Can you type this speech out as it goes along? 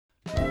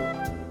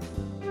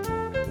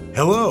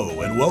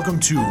Hello, and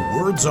welcome to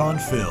Words on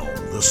Film,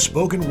 the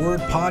spoken word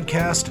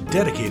podcast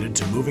dedicated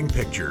to moving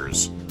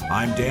pictures.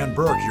 I'm Dan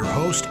Burke, your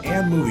host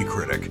and movie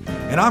critic,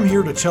 and I'm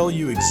here to tell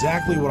you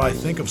exactly what I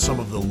think of some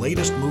of the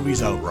latest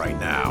movies out right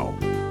now.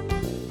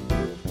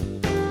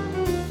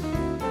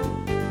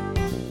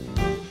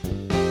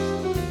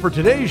 For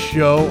today's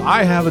show,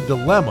 I have a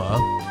dilemma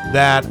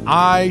that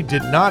I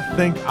did not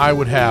think I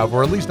would have,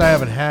 or at least I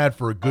haven't had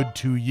for a good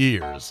 2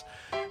 years.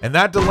 And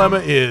that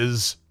dilemma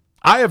is,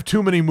 I have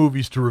too many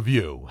movies to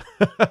review.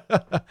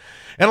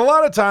 And a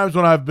lot of times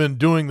when I've been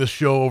doing this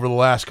show over the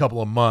last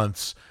couple of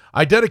months,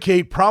 I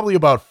dedicate probably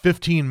about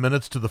 15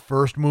 minutes to the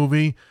first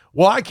movie.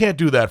 Well, I can't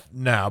do that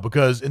now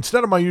because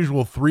instead of my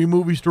usual 3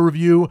 movies to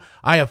review,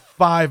 I have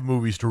 5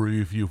 movies to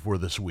review for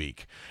this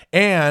week.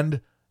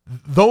 And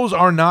those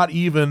are not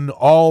even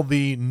all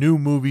the new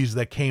movies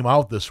that came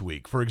out this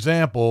week. For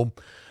example,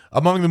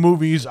 among the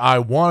movies I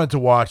wanted to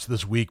watch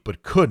this week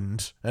but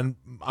couldn't, and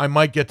I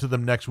might get to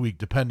them next week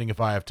depending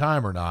if I have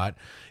time or not,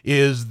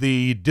 is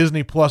the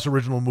Disney Plus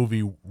original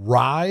movie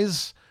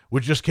Rise,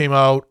 which just came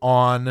out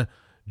on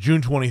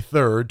June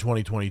 23rd,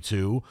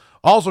 2022.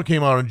 Also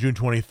came out on June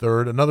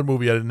 23rd, another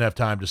movie I didn't have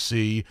time to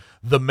see,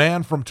 The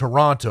Man from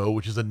Toronto,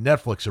 which is a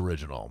Netflix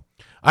original.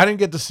 I didn't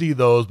get to see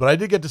those, but I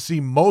did get to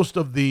see most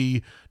of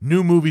the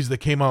new movies that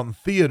came out in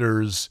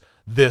theaters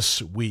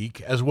this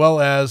week, as well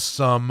as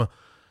some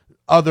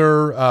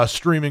other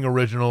streaming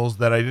originals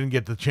that I didn't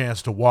get the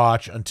chance to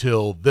watch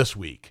until this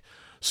week.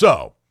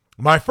 So,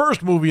 my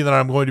first movie that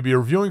I'm going to be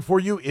reviewing for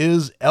you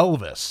is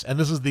Elvis, and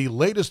this is the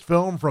latest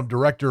film from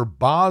director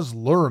Baz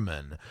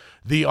Luhrmann,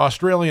 the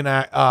Australian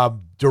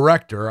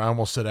director, I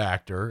almost said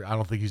actor, I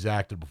don't think he's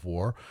acted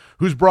before,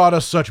 who's brought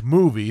us such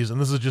movies, and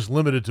this is just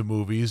limited to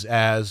movies,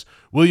 as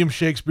William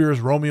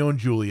Shakespeare's Romeo and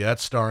Juliet,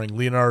 starring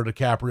Leonardo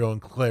DiCaprio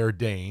and Claire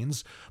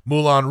Danes,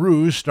 Moulin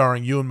Rouge,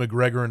 starring Ewan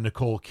McGregor and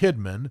Nicole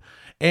Kidman,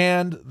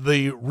 and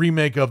the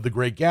remake of The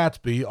Great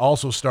Gatsby,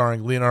 also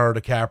starring Leonardo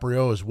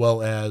DiCaprio, as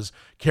well as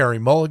Carey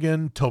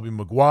Mulligan, Tobey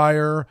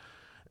Maguire,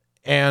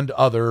 and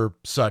other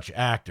such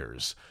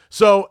actors.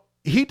 So,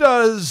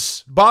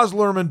 Baz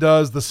Luhrmann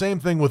does the same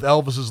thing with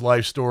Elvis's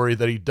life story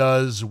that he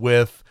does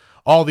with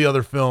all the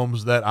other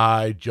films that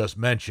I just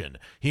mentioned.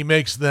 He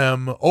makes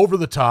them over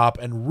the top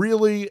and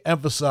really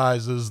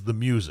emphasizes the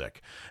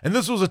music. And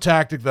this was a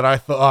tactic that I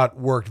thought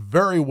worked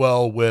very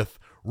well with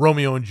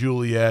Romeo and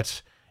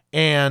Juliet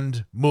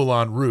and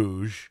Moulin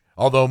Rouge,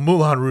 although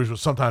Moulin Rouge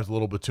was sometimes a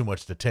little bit too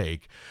much to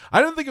take.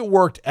 I didn't think it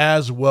worked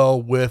as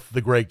well with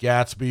The Great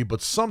Gatsby,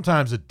 but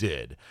sometimes it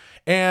did.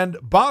 And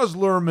Baz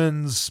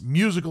Luhrmann's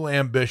musical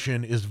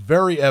ambition is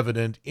very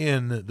evident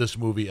in this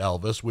movie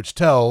Elvis, which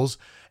tells,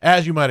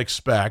 as you might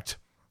expect,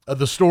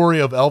 the story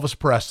of Elvis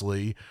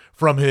Presley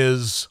from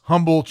his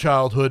humble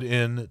childhood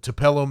in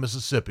Tupelo,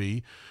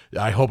 Mississippi.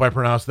 I hope I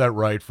pronounced that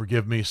right.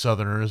 Forgive me,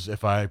 Southerners,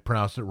 if I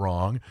pronounced it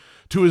wrong.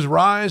 To his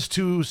rise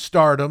to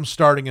stardom,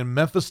 starting in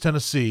Memphis,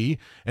 Tennessee,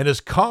 and his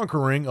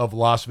conquering of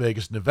Las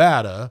Vegas,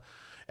 Nevada,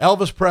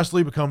 Elvis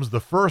Presley becomes the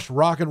first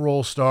rock and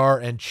roll star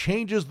and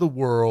changes the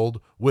world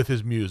with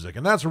his music.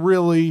 And that's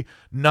really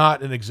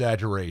not an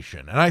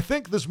exaggeration. And I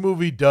think this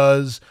movie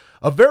does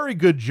a very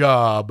good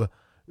job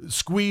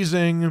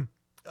squeezing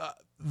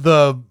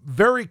the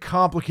very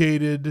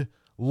complicated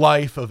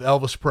life of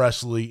Elvis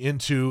Presley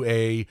into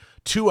a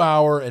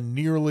 2-hour and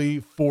nearly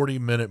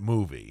 40-minute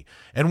movie.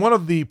 And one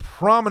of the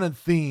prominent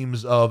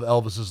themes of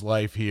Elvis's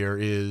life here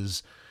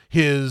is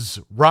his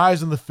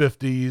rise in the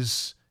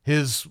 50s,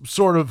 his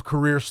sort of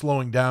career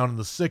slowing down in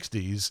the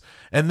 60s,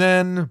 and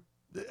then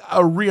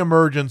a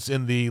reemergence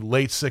in the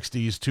late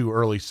 60s to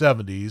early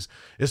 70s,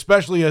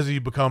 especially as he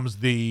becomes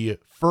the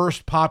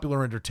first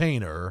popular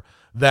entertainer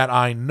that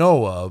I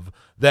know of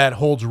that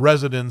holds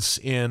residence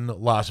in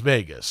Las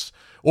Vegas.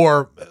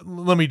 Or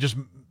let me just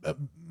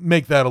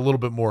make that a little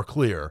bit more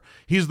clear.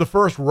 He's the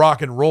first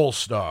rock and roll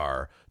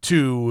star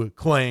to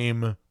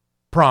claim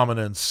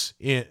prominence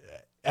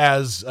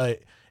as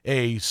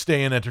a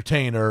stay-in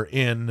entertainer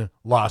in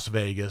Las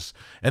Vegas.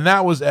 And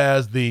that was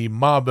as the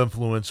mob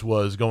influence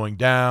was going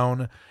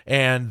down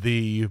and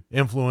the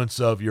influence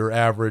of your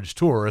average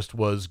tourist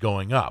was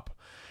going up.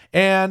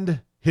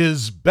 And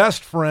his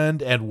best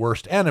friend and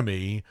worst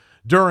enemy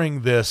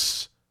during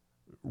this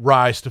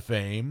rise to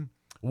fame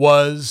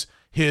was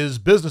his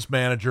business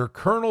manager,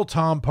 Colonel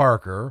Tom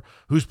Parker,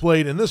 who's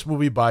played in this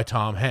movie by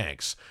Tom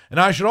Hanks. And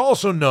I should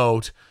also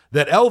note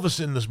that Elvis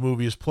in this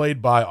movie is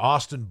played by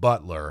Austin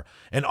Butler,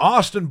 and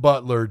Austin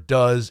Butler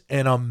does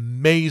an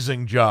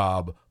amazing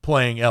job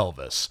playing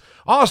Elvis.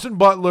 Austin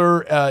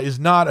Butler is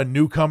not a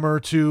newcomer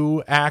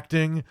to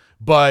acting,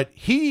 but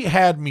he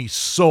had me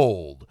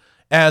sold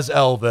as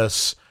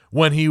Elvis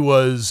when he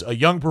was a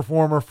young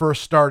performer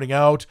first starting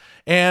out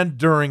and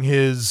during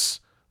his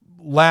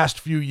last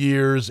few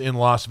years in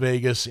Las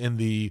Vegas in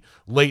the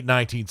late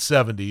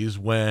 1970s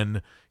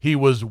when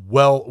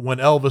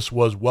Elvis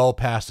was well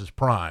past his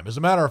prime. As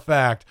a matter of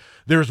fact,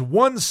 there's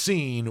one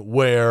scene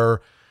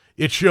where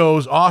it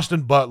shows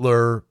Austin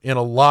Butler in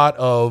a lot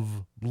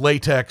of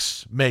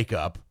latex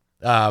makeup,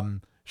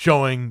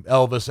 showing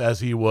Elvis as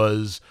he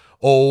was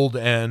old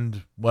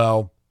and,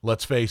 well,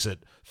 let's face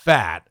it,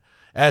 fat,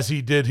 as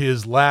he did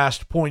his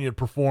last poignant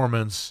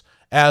performance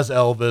as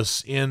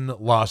Elvis in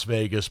Las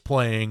Vegas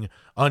playing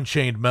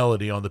Unchained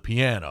Melody on the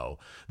piano.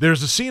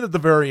 There's a scene at the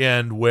very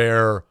end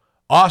where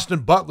Austin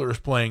Butler is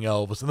playing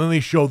Elvis, and then they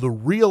show the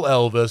real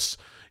Elvis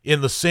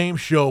in the same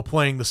show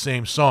playing the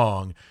same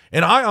song,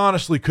 and I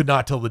honestly could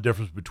not tell the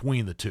difference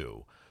between the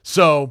two.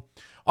 So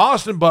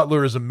Austin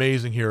Butler is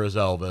amazing here as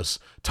Elvis.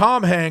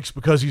 Tom Hanks,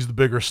 because he's the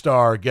bigger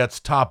star, gets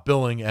top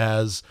billing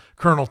as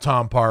Colonel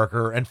Tom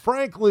Parker, and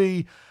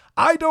frankly,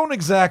 I don't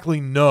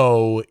exactly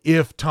know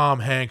if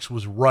Tom Hanks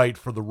was right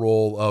for the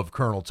role of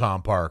Colonel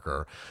Tom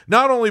Parker.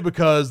 Not only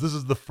because this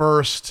is the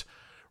first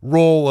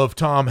role of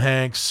Tom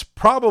Hanks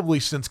probably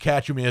since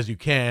Catch Me As You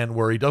Can,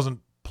 where he doesn't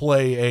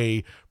play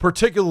a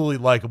particularly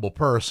likable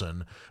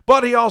person,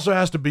 but he also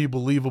has to be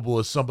believable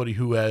as somebody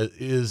who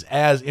is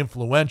as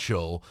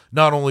influential,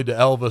 not only to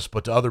Elvis,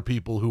 but to other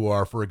people who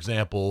are, for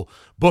example,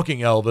 booking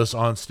Elvis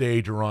on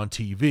stage or on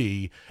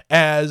TV,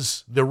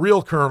 as the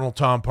real Colonel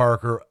Tom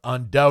Parker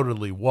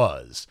undoubtedly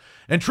was.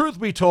 And truth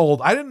be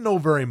told, I didn't know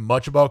very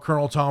much about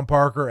Colonel Tom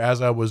Parker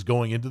as I was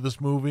going into this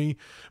movie.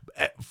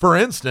 For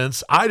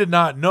instance, I did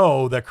not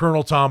know that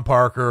Colonel Tom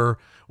Parker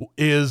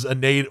is a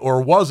native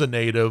or was a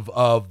native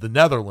of the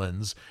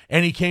Netherlands,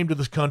 and he came to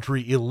this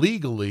country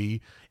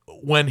illegally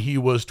when he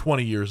was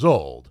 20 years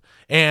old.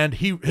 And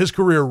his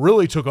career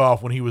really took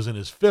off when he was in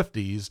his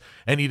 50s,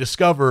 and he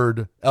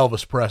discovered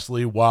Elvis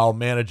Presley while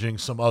managing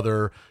some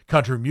other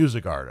country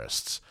music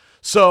artists.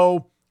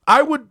 So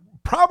I would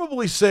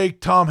probably say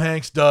Tom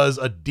Hanks does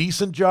a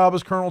decent job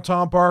as Colonel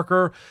Tom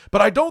Parker,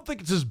 but I don't think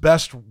it's his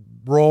best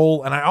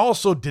role, and I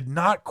also did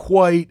not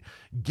quite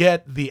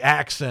get the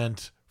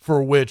accent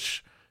for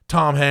which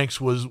Tom Hanks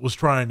was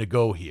trying to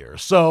go here.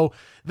 So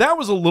that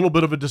was a little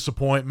bit of a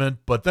disappointment,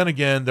 but then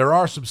again, there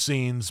are some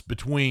scenes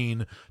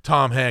between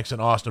Tom Hanks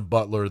and Austin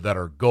Butler that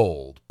are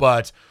gold.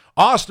 But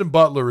Austin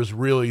Butler is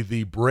really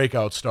the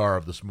breakout star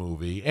of this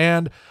movie,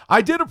 and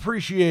I did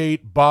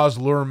appreciate Baz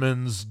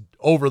Luhrmann's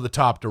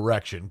over-the-top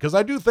direction, because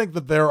I do think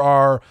that there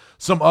are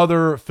some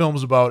other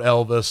films about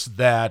Elvis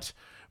that,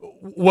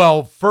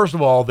 well, first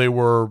of all, they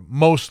were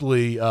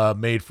mostly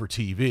made for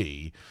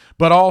TV,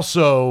 but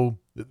also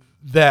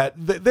that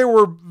they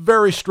were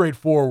very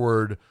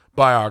straightforward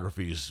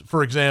biographies.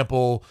 For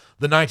example,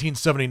 the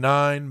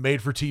 1979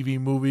 made-for-TV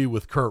movie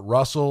with Kurt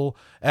Russell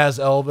as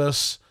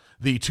Elvis,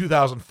 the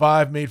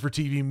 2005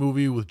 made-for-TV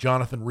movie with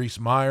Jonathan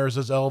Rhys-Meyers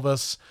as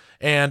Elvis,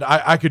 and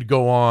I could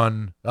go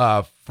on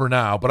for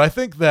now, but I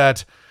think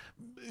that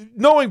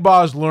knowing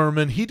Baz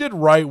Luhrmann, he did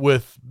right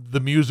with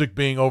the music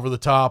being over the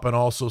top and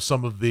also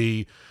some of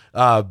the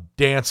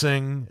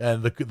dancing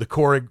and the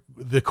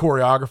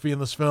choreography in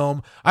this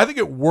film. I think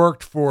it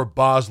worked for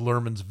Baz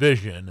Luhrmann's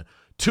vision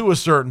to a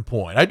certain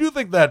point. I do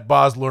think that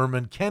Baz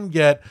Luhrmann can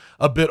get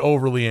a bit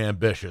overly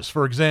ambitious.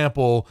 For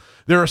example,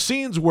 there are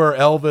scenes where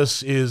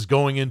Elvis is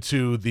going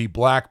into the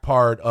black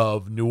part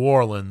of New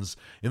Orleans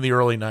in the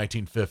early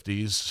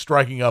 1950s,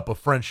 striking up a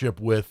friendship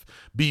with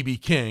B.B.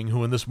 King,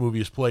 who in this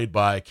movie is played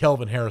by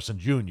Kelvin Harrison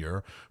Jr.,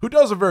 who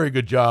does a very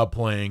good job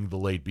playing the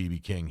late B.B.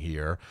 King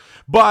here.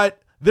 But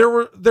there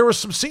were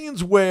some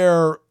scenes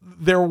where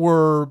there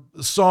were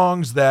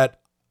songs that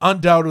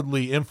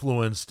undoubtedly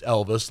influenced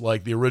Elvis,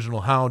 like the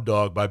original Hound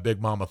Dog by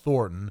Big Mama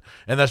Thornton,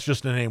 and that's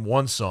just to name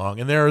one song.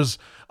 And there's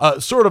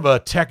sort of a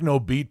techno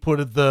beat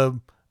put at the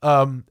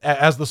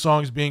as the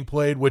song's being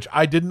played, which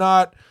I did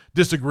not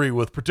disagree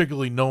with,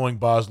 particularly knowing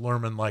Baz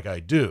Luhrmann like I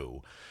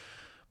do.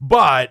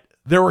 But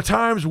there were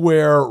times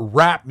where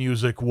rap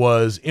music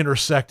was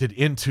intersected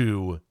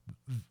into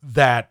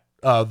that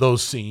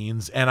those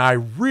scenes, and I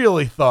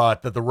really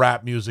thought that the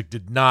rap music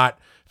did not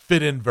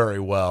fit in very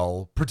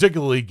well,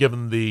 particularly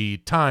given the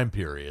time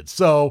period.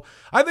 So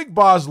I think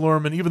Baz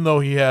Luhrmann, even though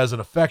he has an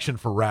affection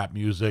for rap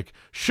music,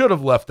 should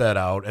have left that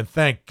out, and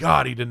thank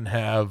God he didn't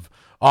have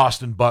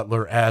Austin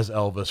Butler as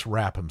Elvis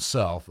rap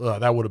himself.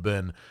 That would have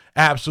been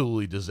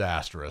absolutely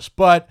disastrous.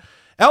 But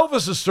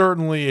Elvis is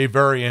certainly a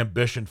very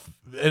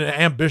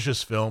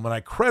ambitious film, and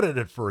I credit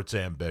it for its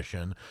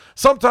ambition.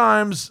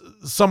 Sometimes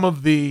some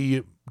of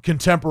the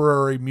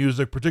contemporary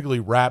music, particularly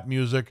rap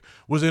music,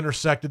 was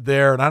intersected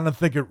there, and I don't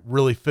think it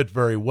really fit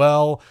very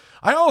well.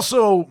 I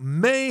also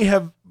may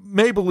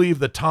believe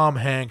that Tom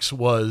Hanks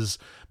was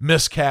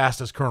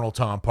miscast as Colonel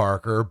Tom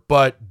Parker,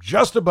 but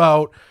just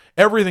about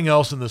everything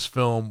else in this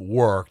film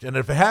worked. And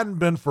if it hadn't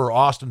been for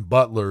Austin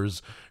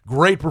Butler's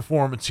great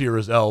performance here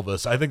as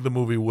Elvis, I think the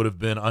movie would have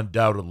been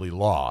undoubtedly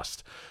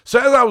lost. So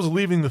as I was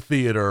leaving the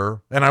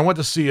theater, and I went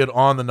to see it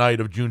on the night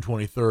of June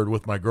 23rd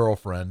with my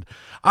girlfriend,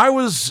 I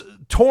was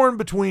torn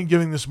between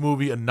giving this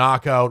movie a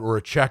knockout or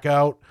a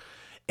checkout.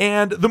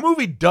 And the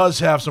movie does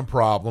have some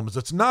problems.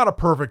 It's not a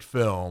perfect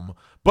film,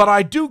 But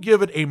I do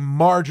give it a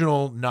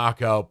marginal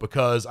knockout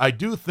because I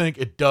do think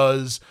it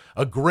does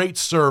a great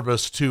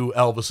service to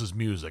Elvis's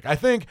music. I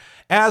think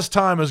as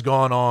time has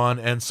gone on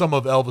and some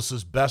of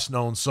Elvis's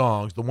best-known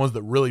songs, the ones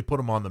that really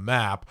put him on the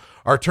map,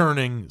 are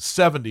turning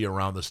 70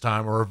 around this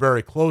time or are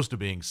very close to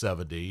being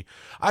 70,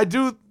 I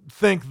do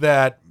think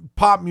that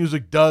pop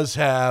music does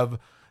have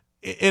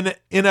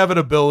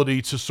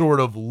inevitability to sort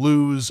of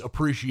lose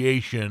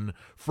appreciation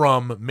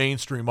from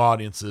mainstream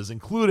audiences,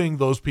 including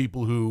those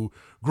people who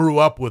grew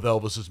up with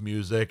Elvis's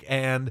music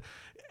and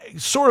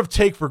sort of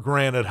take for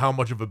granted how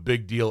much of a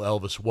big deal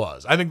Elvis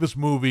was. I think this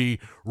movie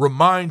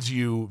reminds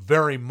you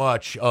very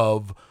much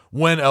of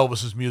when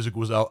Elvis's music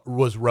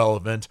was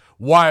relevant,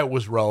 why it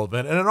was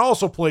relevant, and it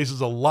also places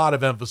a lot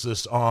of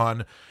emphasis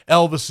on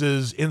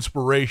Elvis's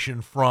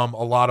inspiration from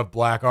a lot of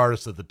black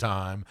artists at the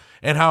time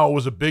and how it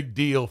was a big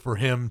deal for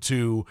him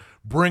to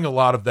bring a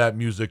lot of that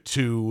music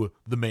to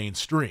the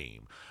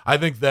mainstream. I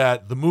think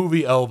that the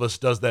movie Elvis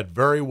does that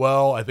very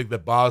well. I think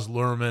that Baz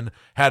Luhrmann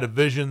had a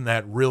vision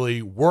that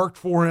really worked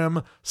for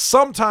him,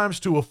 sometimes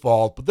to a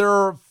fault, but there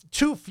are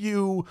too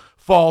few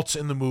faults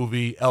in the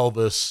movie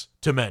Elvis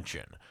to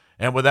mention.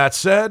 And with that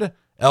said,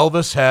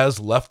 Elvis has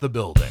left the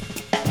building.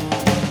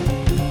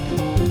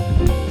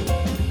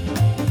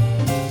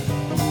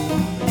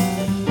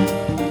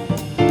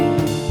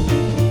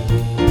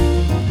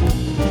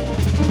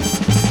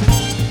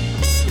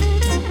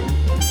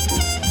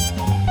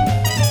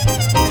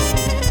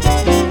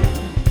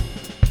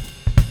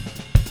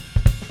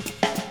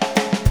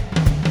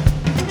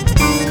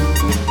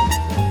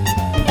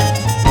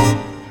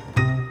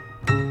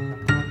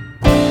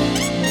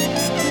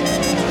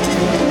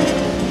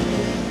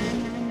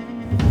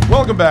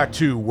 Welcome back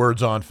to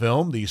Words on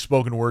Film, the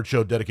spoken word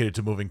show dedicated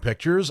to moving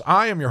pictures.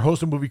 I am your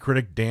host and movie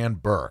critic, Dan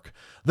Burke.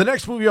 The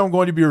next movie I'm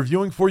going to be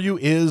reviewing for you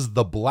is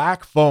The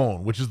Black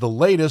Phone, which is the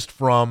latest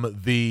from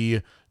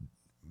the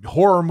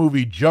horror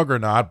movie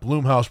juggernaut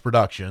Blumhouse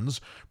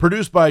Productions,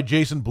 produced by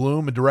Jason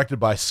Blum and directed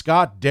by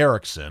Scott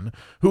Derrickson,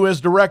 who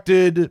has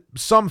directed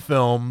some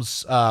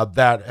films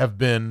that have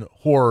been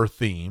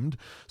horror-themed,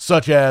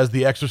 such as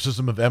The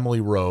Exorcism of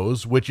Emily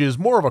Rose, which is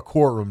more of a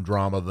courtroom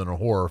drama than a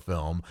horror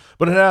film,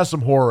 but it has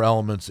some horror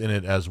elements in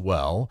it as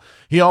well.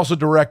 He also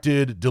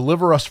directed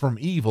Deliver Us from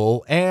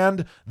Evil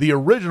and the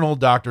original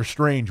Doctor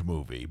Strange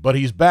movie, but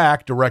he's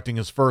back directing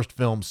his first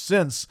film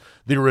since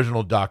the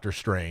original Doctor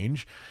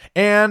Strange.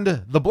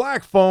 And The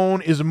Black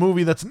Phone is a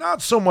movie that's not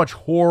so much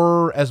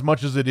horror as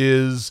much as it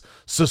is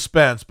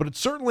suspense, but it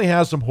certainly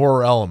has some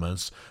horror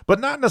elements, but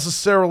not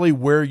necessarily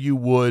where you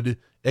would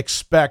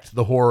expect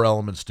the horror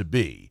elements to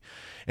be.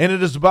 And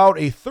it is about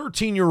a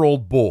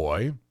 13-year-old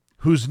boy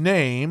whose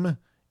name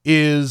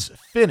is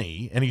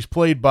Finney, and he's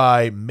played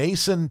by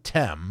Mason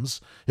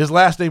Thames. His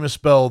last name is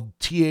spelled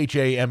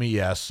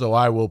Thames, so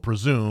I will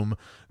presume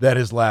that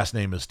his last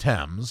name is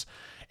Thames.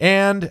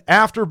 And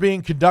after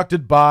being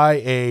abducted by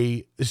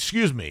a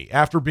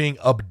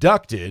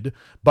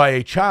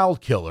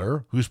child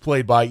killer who's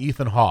played by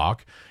Ethan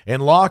Hawke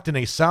and locked in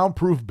a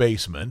soundproof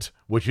basement,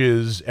 which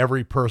is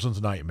every person's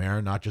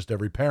nightmare, not just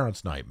every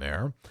parent's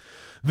nightmare,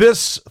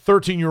 this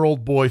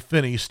 13-year-old boy,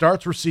 Finney,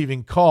 starts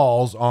receiving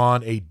calls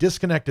on a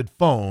disconnected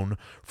phone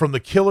from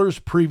the killer's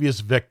previous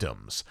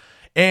victims.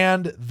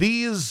 And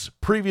these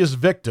previous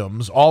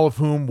victims, all of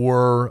whom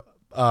were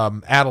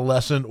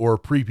adolescent or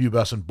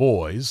prepubescent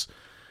boys,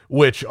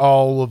 which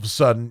all of a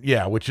sudden,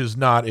 which is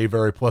not a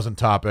very pleasant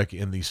topic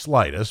in the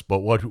slightest, but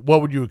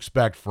what would you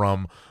expect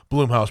from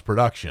Blumhouse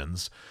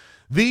Productions?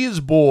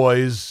 These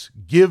boys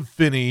give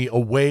Finney a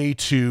way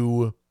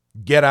to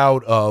get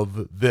out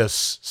of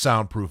this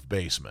soundproof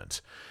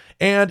basement.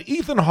 And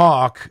Ethan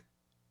Hawke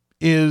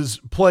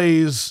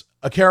plays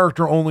a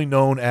character only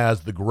known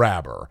as the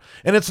Grabber.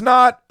 And it's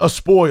not a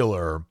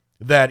spoiler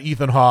that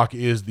Ethan Hawke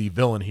is the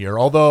villain here,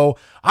 although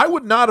I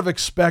would not have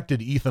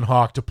expected Ethan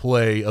Hawke to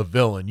play a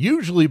villain,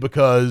 usually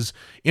because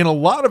in a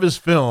lot of his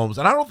films,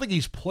 and I don't think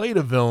he's played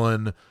a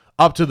villain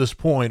up to this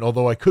point,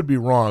 although I could be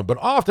wrong, but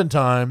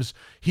oftentimes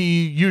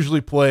he usually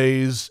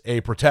plays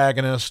a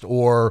protagonist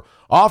or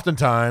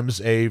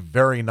oftentimes a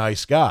very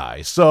nice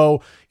guy.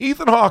 So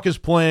Ethan Hawke is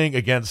playing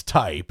against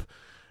type,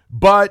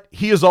 but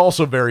he is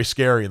also very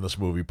scary in this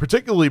movie,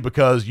 particularly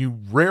because you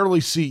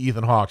rarely see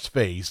Ethan Hawke's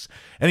face,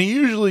 and he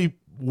usually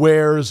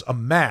wears a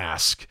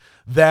mask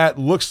that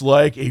looks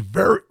like a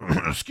very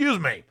excuse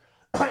me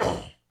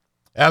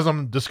as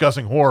I'm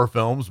discussing horror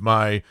films,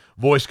 my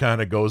voice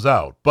kind of goes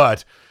out.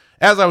 But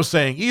as I was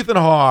saying, Ethan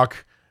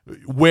Hawke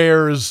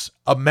wears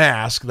a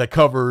mask that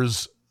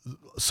covers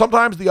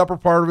sometimes the upper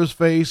part of his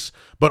face,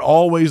 but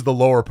always the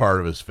lower part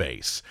of his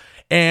face.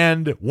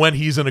 And when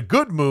he's in a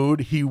good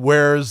mood, he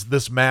wears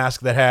this mask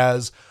that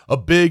has a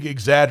big,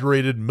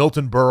 exaggerated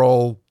Milton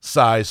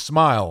Berle-sized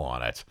smile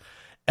on it.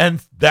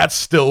 And that's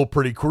still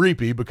pretty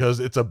creepy because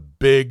it's a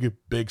big,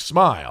 big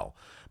smile.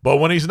 But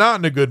when he's not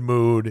in a good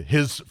mood,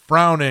 his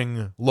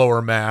frowning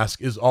lower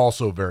mask is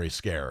also very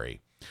scary.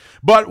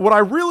 But what I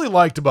really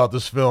liked about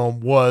this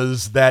film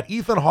was that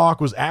Ethan Hawke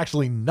was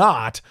actually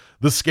not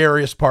the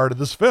scariest part of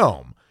this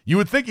film. You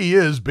would think he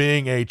is,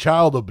 being a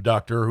child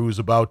abductor who's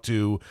about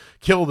to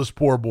kill this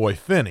poor boy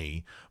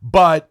Finney.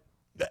 But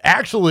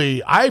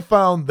actually, I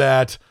found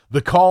that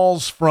the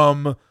calls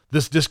from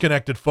this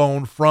disconnected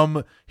phone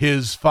from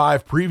his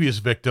 5 previous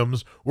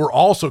victims were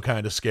also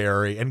kind of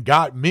scary and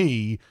got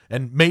me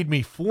and made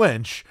me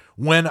flinch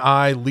when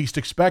I least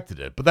expected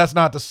it. But that's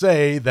not to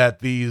say that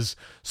these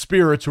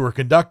spirits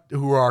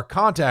who are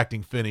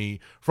contacting Finney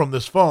from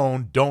this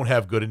phone don't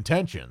have good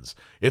intentions.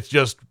 It's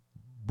just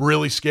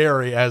really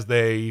scary as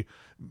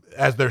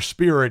their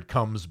spirit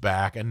comes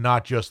back, and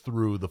not just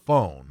through the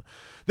phone.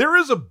 There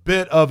is a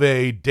bit of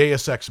a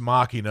deus ex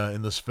machina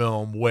in this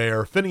film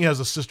where Finney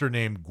has a sister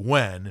named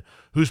Gwen,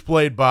 who's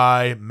played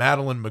by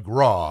Madeline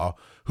McGraw,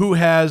 who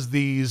has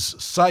these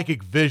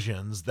psychic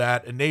visions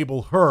that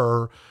enable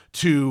her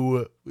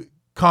to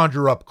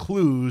conjure up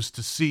clues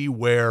to see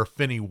where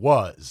Finney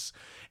was.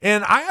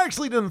 And I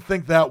actually didn't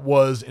think that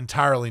was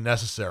entirely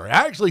necessary.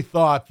 I actually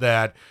thought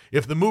that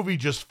if the movie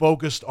just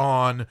focused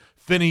on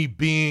Finney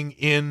being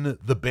in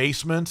the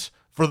basement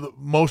for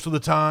most of the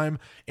time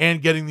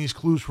and getting these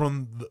clues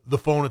from the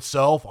phone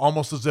itself,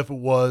 almost as if it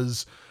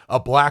was a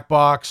black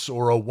box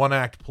or a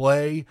one-act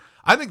play,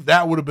 I think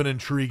that would have been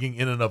intriguing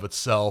in and of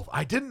itself.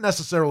 I didn't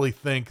necessarily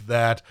think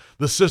that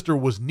the sister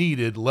was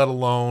needed, let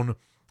alone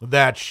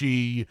that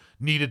she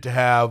needed to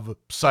have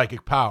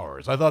psychic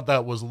powers. I thought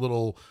that was a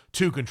little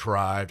too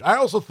contrived. I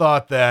also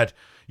thought that,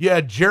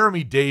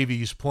 Jeremy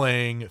Davies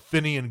playing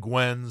Finney and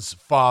Gwen's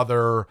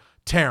father,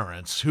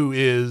 Terrence, who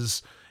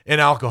is an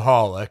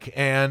alcoholic,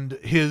 and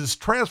his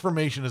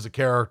transformation as a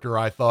character,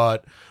 I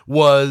thought,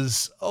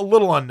 was a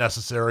little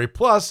unnecessary.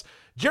 Plus,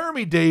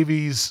 Jeremy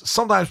Davies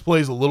sometimes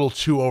plays a little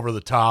too over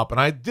the top, and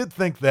I did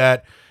think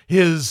that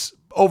his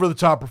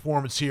over-the-top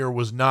performance here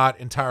was not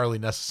entirely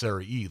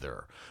necessary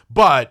either.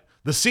 But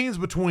the scenes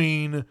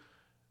between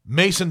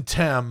Mason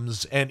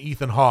Thames and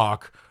Ethan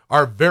Hawke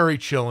are very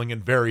chilling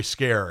and very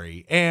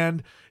scary.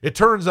 And it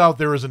turns out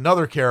there is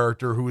another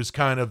character who is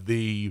kind of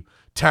the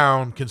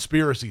town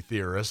conspiracy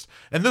theorist.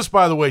 And this,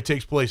 by the way,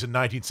 takes place in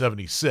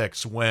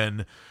 1976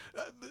 when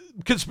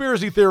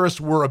conspiracy theorists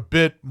were a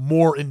bit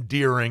more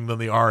endearing than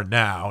they are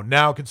now.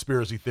 Now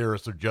conspiracy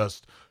theorists are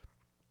just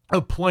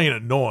plain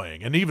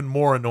annoying, and even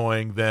more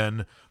annoying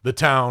than the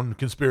town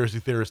conspiracy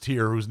theorist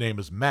here, whose name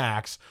is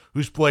Max,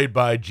 who's played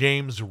by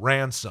James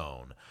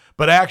Ransone.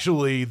 But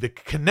actually, the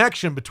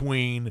connection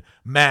between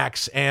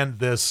Max and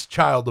this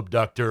child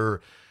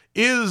abductor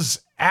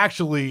is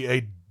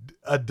actually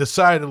a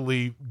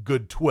decidedly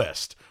good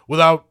twist,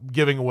 without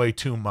giving away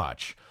too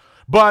much.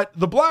 But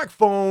The Black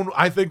Phone,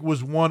 I think,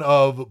 was one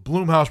of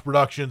Blumhouse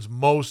Productions'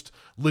 most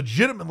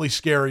legitimately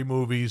scary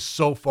movies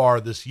so far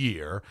this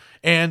year.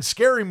 And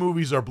scary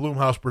movies are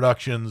Blumhouse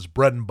Productions'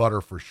 bread and butter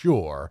for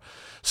sure.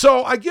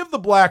 So I give The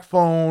Black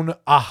Phone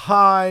a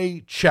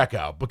high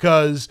checkout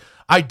because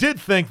I did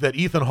think that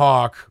Ethan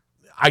Hawke,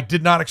 I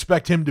did not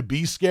expect him to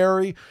be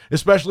scary,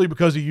 especially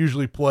because he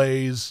usually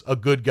plays a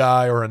good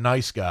guy or a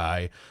nice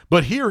guy.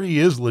 But here he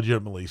is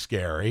legitimately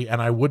scary,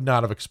 and I would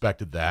not have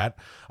expected that.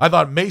 I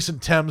thought Mason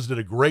Thames did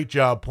a great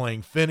job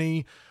playing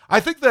Finney. I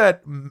think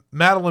that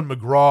Madeline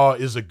McGraw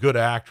is a good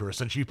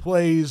actress, and she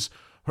plays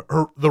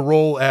the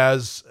role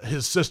as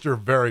his sister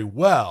very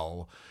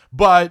well.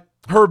 But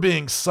her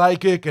being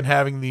psychic and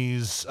having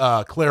these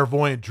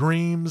clairvoyant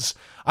dreams,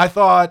 I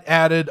thought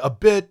added a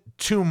bit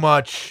too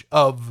much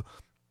of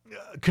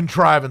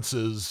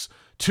contrivances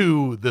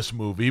to this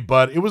movie.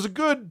 But it was a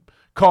good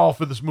call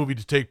for this movie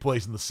to take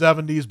place in the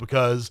 70s,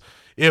 because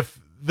if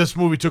this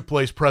movie took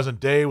place present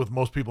day with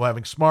most people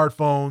having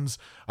smartphones,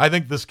 I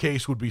think this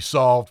case would be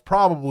solved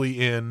probably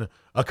in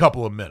a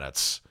couple of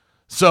minutes.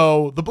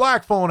 So The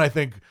Black Phone, I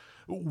think,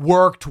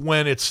 worked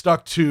when it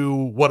stuck to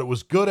what it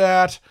was good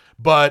at,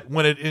 but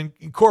when it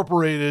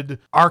incorporated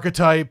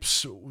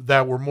archetypes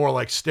that were more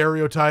like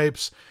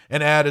stereotypes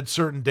and added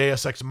certain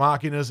deus ex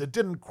machinas, it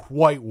didn't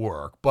quite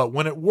work. But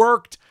when it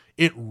worked,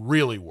 it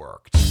really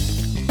worked.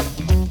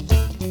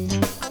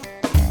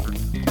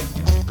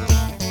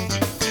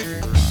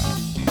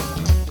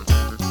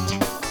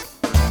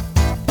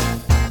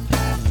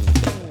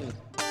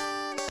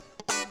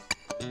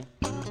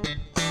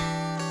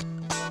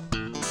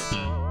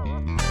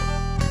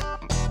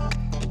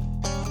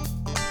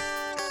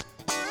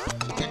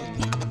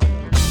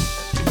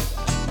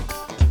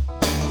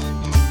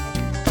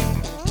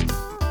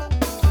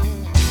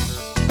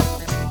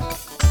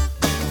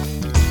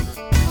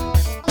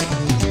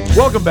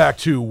 Welcome back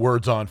to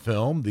Words on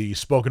Film, the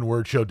spoken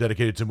word show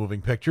dedicated to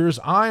moving pictures.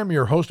 I am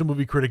your host and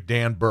movie critic,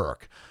 Dan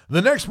Burke.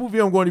 The next movie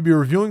I'm going to be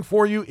reviewing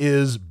for you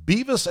is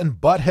Beavis and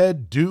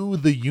Butthead Do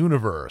the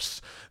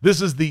Universe.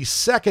 This is the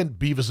second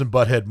Beavis and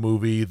Butthead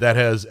movie that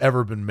has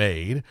ever been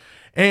made,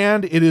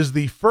 and it is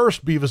the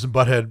first Beavis and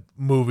Butthead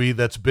movie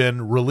that's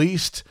been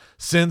released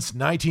since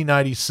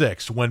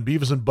 1996, when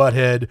Beavis and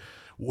Butthead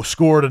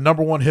scored a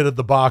 #1 hit at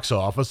the box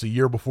office a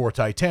year before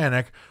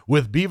Titanic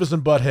with Beavis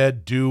and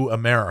Butthead Do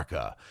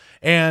America.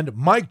 And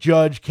Mike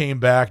Judge came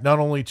back not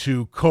only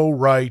to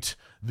co-write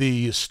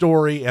the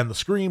story and the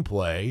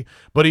screenplay,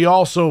 but he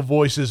also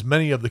voices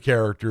many of the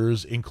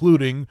characters,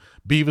 including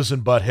Beavis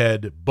and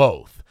Butthead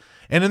both.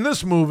 And in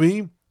this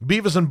movie,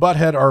 Beavis and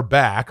Butthead are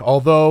back,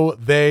 although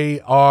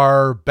they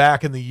are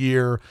back in the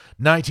year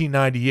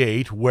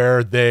 1998,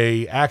 where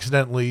they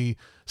accidentally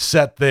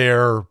set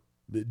their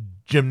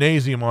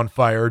gymnasium on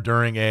fire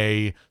during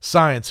a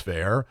science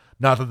fair.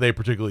 Not that they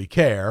particularly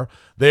care.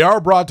 They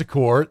are brought to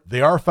court.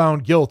 They are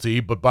found guilty,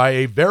 but by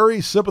a very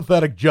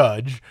sympathetic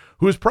judge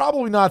who is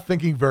probably not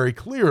thinking very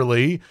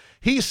clearly.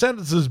 He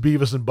sentences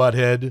Beavis and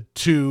Butthead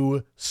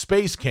to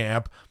space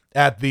camp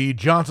at the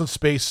Johnson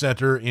Space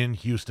Center in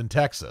Houston,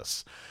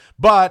 Texas.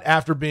 But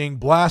after being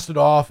blasted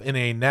off in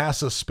a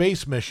NASA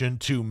space mission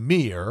to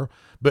Mir,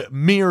 but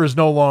Mir is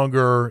no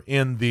longer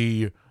in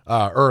the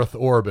Earth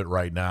orbit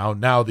right now.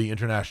 Now the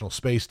International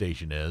Space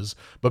Station is.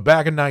 But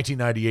back in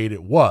 1998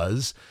 it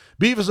was.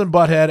 Beavis and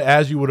Butthead,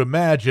 as you would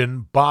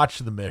imagine,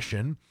 botched the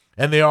mission.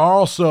 And they are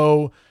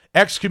also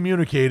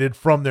excommunicated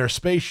from their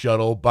space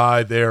shuttle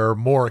by their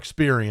more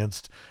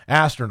experienced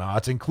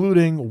astronauts,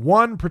 including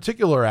one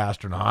particular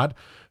astronaut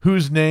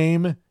whose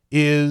name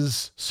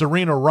is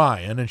Serena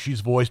Ryan, and she's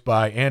voiced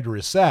by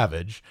Andrea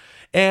Savage.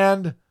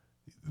 And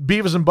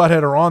Beavis and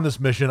Butthead are on this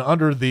mission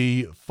under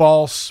the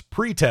false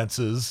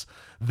pretenses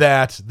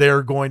that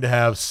they're going to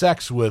have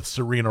sex with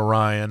Serena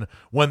Ryan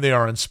when they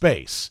are in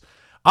space.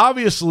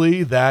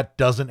 Obviously, that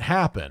doesn't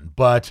happen,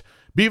 but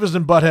Beavis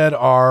and Butthead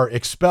are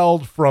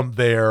expelled from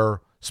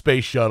their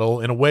space shuttle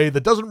in a way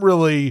that doesn't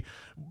really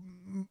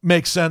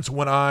make sense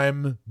when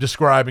I'm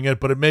describing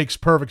it, but it makes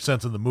perfect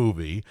sense in the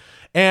movie.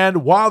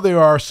 And while they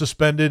are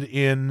suspended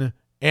in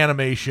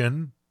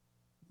animation,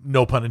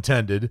 no pun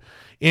intended,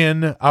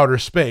 in outer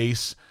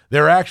space,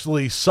 they're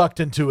actually sucked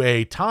into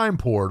a time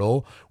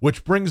portal,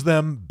 which brings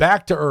them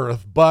back to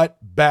Earth, but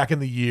back in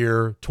the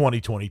year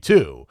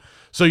 2022.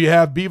 So you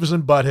have Beavis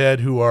and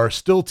Butthead, who are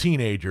still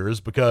teenagers,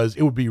 because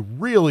it would be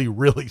really,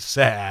 really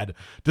sad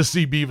to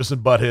see Beavis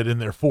and Butthead in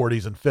their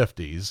 40s and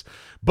 50s.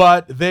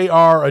 But they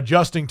are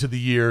adjusting to the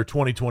year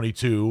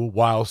 2022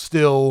 while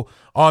still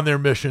on their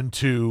mission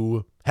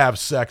to have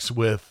sex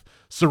with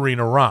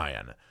Serena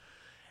Ryan.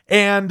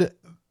 And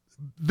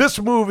this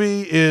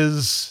movie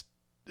is...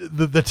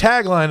 The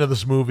tagline of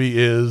this movie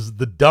is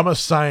the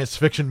dumbest science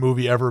fiction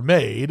movie ever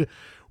made,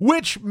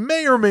 which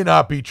may or may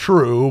not be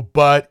true,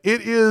 but it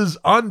is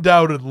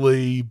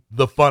undoubtedly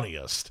the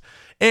funniest.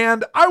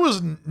 And I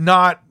was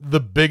not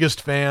the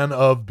biggest fan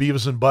of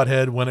Beavis and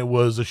Butthead when it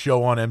was a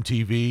show on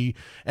MTV,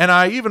 and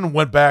I even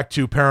went back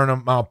to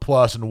Paramount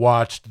Plus and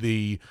watched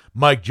the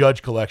Mike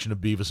Judge collection of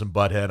Beavis and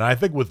Butthead. And I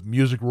think with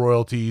music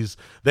royalties,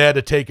 they had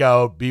to take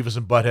out Beavis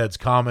and Butthead's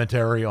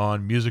commentary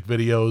on music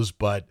videos,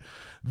 but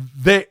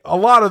a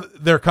lot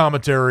of their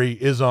commentary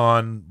is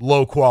on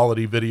low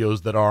quality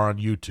videos that are on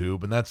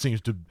YouTube, and that seems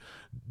to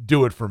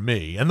do it for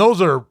me. And those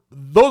are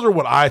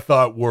what I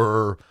thought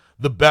were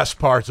the best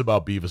parts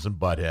about Beavis and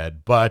Butthead.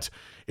 But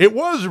it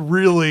was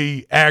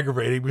really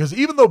aggravating because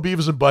even though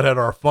Beavis and Butthead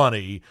are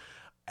funny,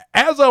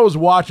 as I was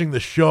watching the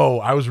show,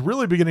 I was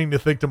really beginning to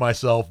think to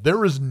myself,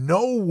 there is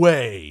no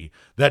way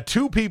that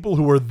two people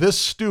who are this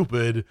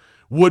stupid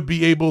would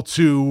be able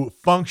to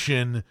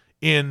function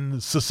in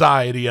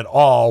society at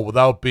all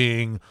without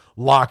being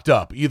locked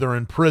up, either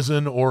in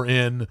prison or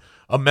in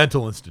a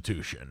mental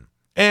institution.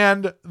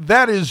 And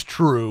that is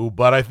true,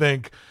 but I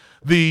think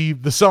the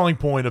selling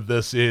point of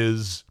this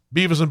is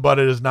Beavis and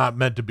Butthead is not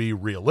meant to be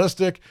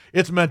realistic.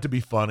 It's meant to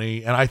be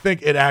funny, and I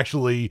think it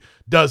actually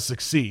does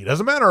succeed. As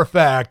a matter of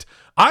fact,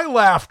 I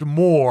laughed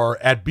more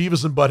at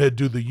Beavis and Butthead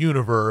Do the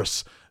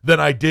Universe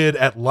than I did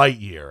at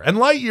Lightyear. And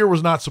Lightyear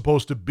was not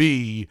supposed to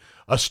be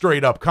a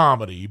straight-up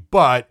comedy,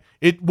 but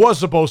it was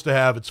supposed to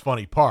have its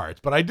funny parts.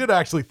 But I did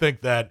actually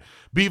think that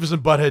Beavis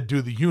and Butthead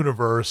Do the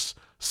Universe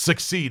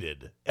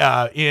succeeded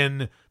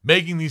in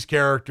making these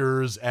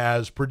characters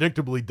as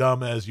predictably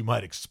dumb as you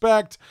might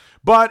expect.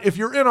 But if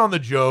you're in on the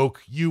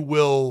joke, you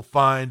will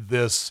find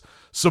this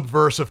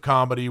subversive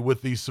comedy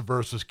with these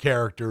subversive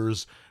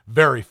characters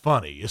very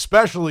funny,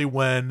 especially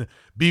when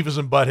Beavis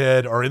and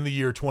Butthead are in the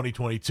year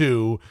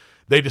 2022.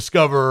 They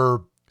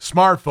discover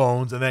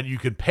smartphones, and then you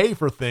can pay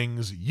for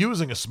things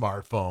using a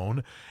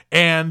smartphone.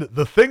 And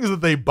the things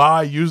that they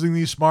buy using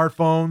these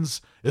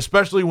smartphones,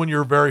 especially when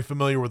you're very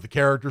familiar with the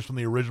characters from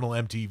the original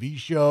MTV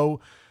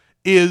show,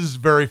 is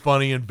very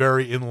funny and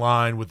very in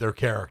line with their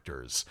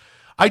characters.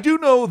 I do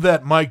know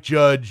that Mike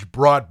Judge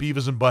brought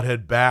Beavis and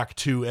Butthead back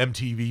to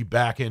MTV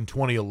back in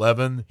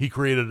 2011. He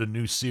created a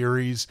new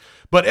series,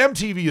 but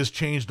MTV has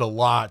changed a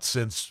lot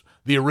since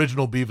the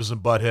original Beavis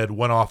and Butthead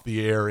went off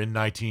the air in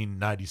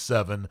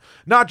 1997.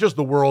 Not just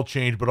the world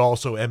changed, but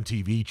also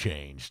MTV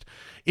changed.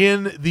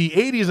 In the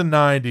 80s and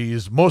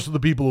 90s, most of the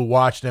people who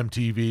watched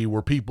MTV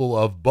were people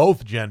of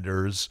both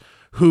genders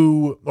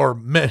who,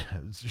 or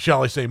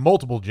shall I say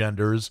multiple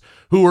genders,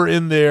 who were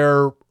in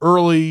their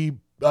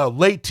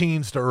late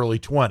teens to early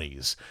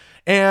 20s.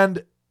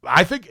 And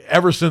I think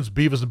ever since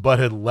Beavis and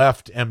Butthead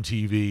left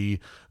MTV,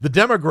 the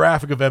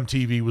demographic of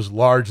MTV was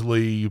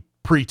largely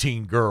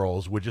preteen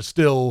girls, which is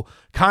still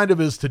kind of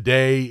is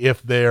today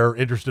if they're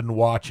interested in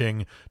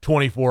watching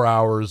 24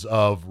 hours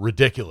of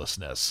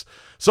ridiculousness.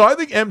 So I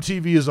think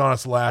MTV is on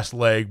its last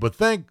leg, but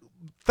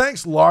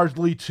thanks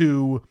largely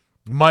to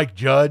Mike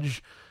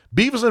Judge,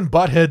 Beavis and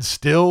Butthead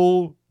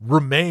still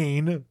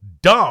remain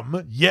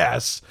dumb,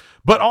 yes,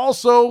 but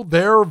also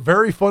they're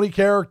very funny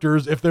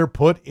characters if they're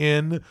put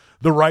in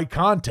the right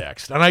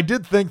context. And I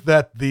did think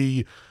that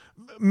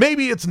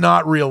maybe it's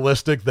not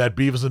realistic that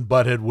Beavis and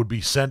Butthead would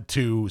be sent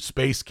to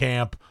space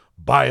camp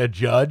by a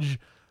judge,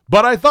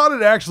 but I thought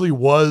it actually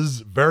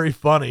was very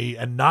funny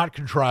and not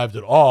contrived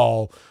at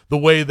all, the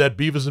way that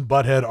Beavis and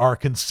Butthead are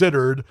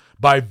considered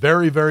by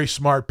very, very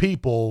smart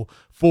people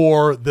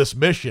for this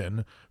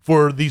mission,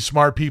 for these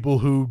smart people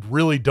who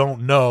really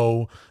don't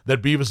know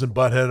that Beavis and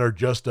Butthead are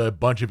just a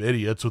bunch of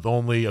idiots with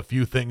only a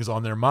few things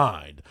on their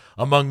mind,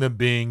 among them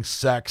being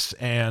sex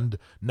and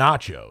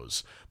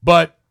nachos.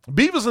 But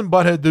Beavis and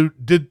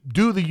Butthead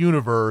Do the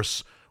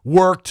Universe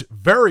worked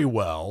very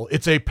well.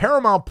 It's a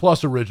Paramount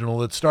Plus original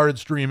that started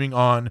streaming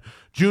on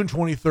June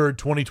 23rd,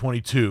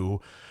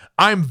 2022.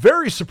 I'm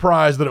very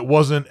surprised that it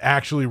wasn't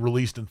actually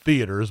released in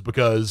theaters,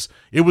 because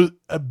it was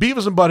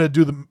Beavis and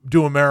Butthead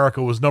Do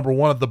America was number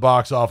one at the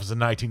box office in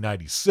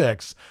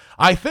 1996.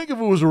 I think if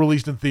it was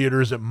released in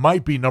theaters, it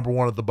might be number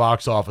one at the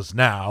box office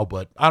now,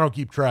 but I don't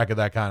keep track of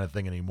that kind of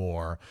thing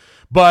anymore.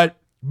 But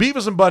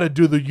Beavis and Butthead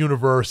Do the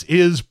Universe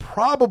is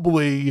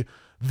probably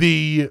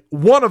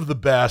one of the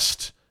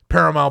best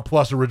Paramount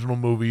Plus original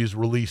movies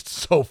released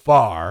so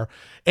far,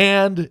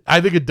 and I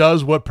think it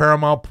does what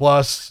Paramount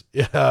Plus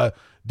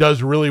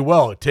does really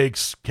well. It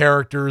takes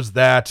characters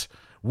that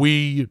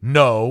we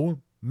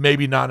know,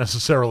 maybe not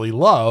necessarily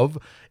love,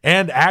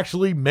 and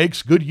actually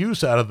makes good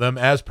use out of them,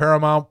 as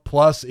Paramount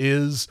Plus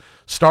is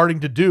starting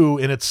to do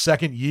in its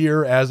second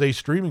year as a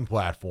streaming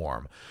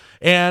platform.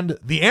 And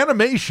the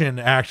animation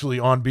actually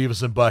on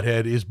Beavis and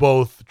Butthead is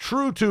both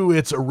true to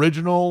its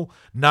original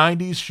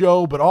 90s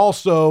show, but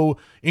also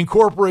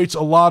incorporates a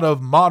lot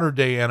of modern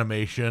day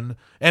animation.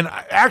 And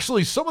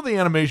actually, some of the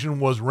animation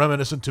was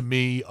reminiscent to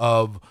me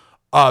of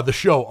the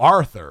show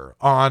Arthur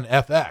on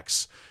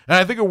FX. And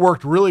I think it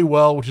worked really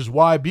well, which is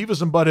why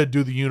Beavis and Butthead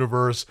Do the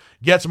Universe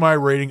gets my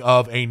rating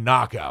of a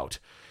knockout.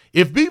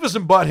 If Beavis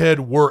and Butthead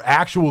were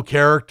actual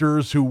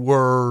characters who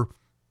were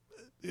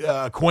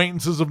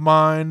acquaintances of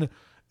mine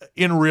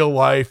in real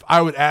life,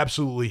 I would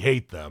absolutely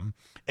hate them.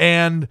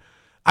 And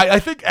I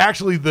think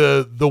actually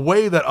the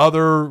way that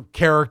other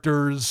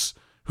characters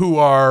who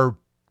are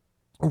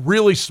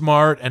really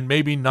smart and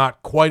maybe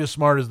not quite as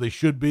smart as they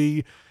should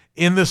be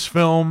in this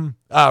film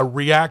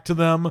react to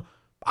them,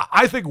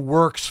 I think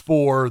works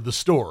for the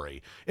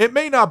story. It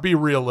may not be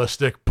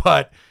realistic,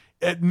 but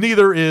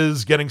neither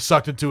is getting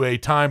sucked into a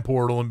time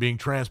portal and being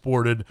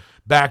transported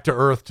back to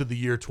Earth to the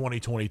year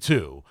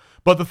 2022.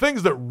 But the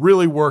things that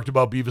really worked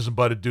about Beavis and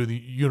Butthead Do the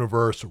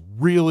Universe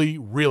really,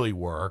 really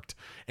worked.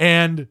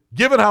 And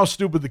given how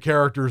stupid the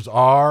characters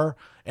are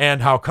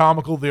and how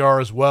comical they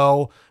are as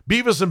well,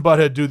 Beavis and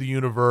Butthead Do the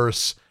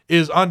Universe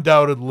is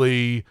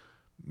undoubtedly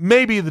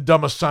maybe the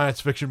dumbest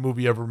science fiction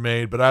movie ever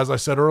made. But as I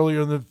said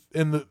earlier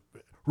in the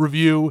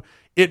review,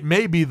 it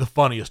may be the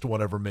funniest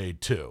one ever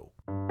made too.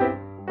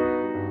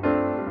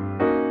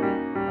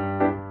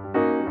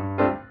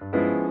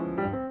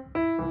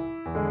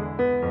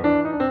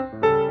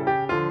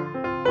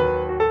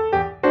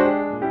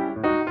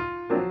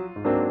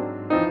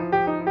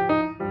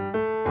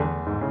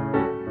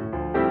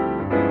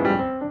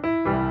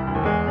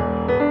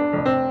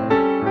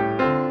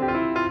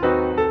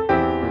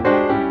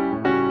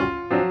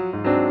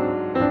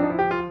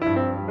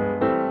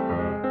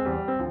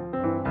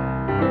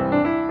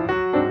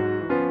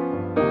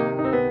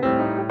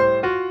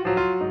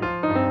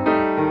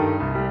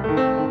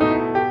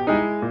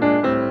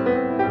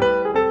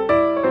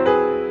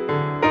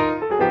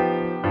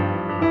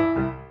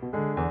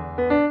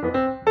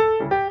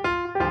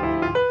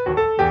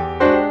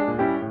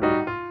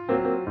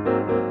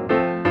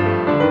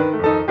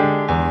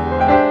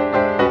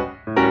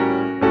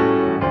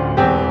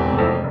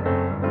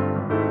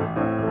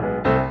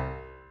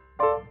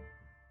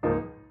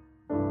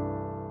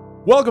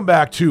 Welcome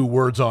back to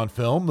Words on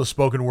Film, the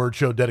spoken word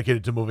show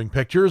dedicated to moving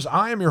pictures.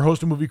 I am your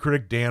host and movie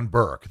critic, Dan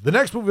Burke. The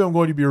next movie I'm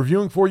going to be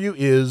reviewing for you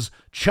is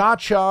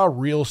Cha-Cha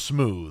Real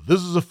Smooth.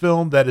 This is a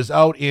film that is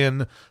out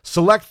in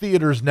select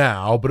theaters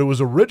now, but it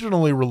was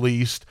originally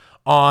released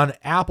on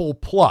Apple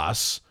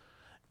Plus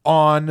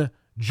on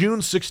June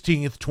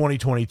 16th,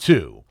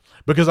 2022.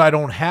 Because I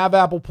don't have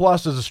Apple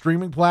Plus as a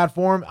streaming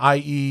platform,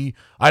 i.e.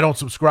 I don't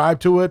subscribe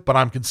to it, but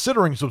I'm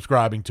considering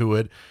subscribing to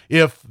it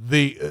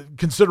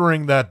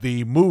considering that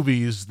the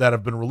movies that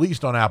have been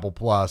released on Apple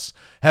Plus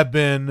have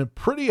been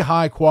pretty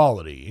high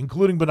quality,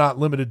 including but not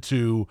limited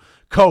to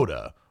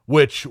Coda,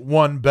 which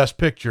won Best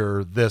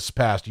Picture this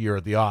past year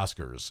at the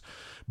Oscars.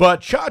 But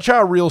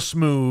Cha-Cha Real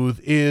Smooth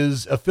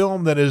is a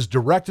film that is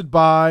directed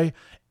by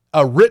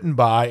written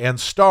by and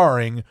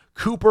starring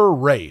Cooper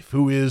Raiff,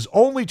 who is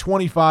only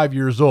 25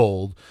 years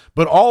old,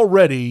 but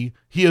already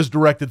he has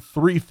directed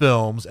 3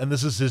 films, and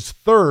this is his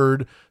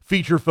 3rd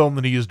feature film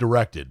that he has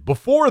directed.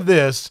 Before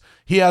this,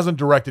 he hasn't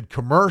directed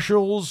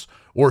commercials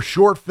or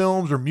short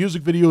films or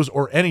music videos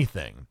or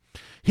anything.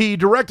 He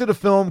directed a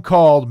film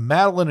called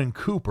Madeline and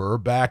Cooper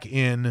back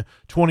in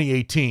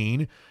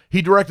 2018.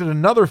 He directed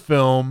another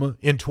film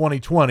in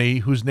 2020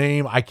 whose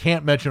name I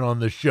can't mention on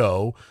this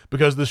show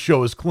because this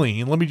show is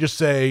clean. Let me just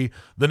say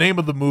the name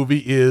of the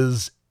movie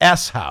is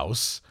S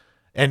House.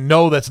 And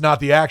no, that's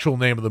not the actual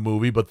name of the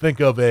movie, but think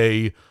of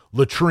a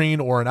latrine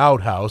or an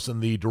outhouse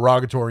and the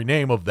derogatory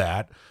name of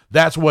that.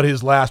 That's what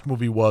his last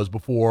movie was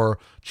before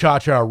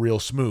Cha-Cha Real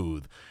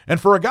Smooth.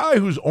 And for a guy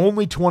who's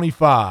only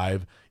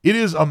 25, it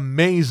is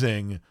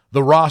amazing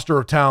the roster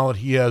of talent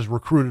he has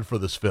recruited for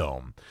this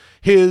film.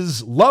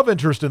 His love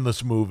interest in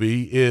this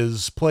movie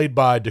is played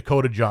by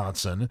Dakota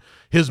Johnson.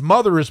 His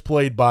mother is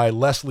played by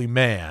Leslie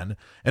Mann,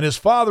 and his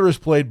father is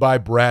played by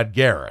Brad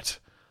Garrett.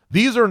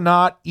 These are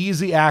not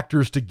easy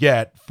actors to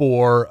get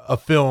for a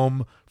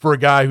film for a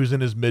guy who's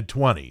in his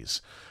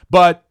mid-20s.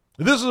 But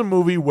this is a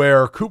movie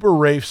where Cooper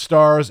Raiff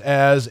stars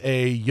as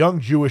a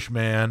young Jewish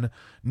man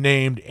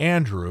named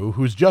Andrew,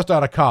 who's just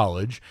out of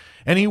college,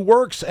 and he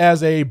works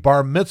as a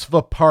bar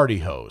mitzvah party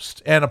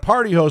host. And a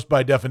party host,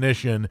 by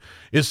definition,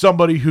 is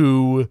somebody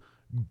who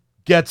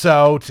gets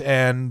out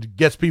and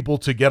gets people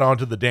to get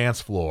onto the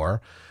dance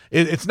floor.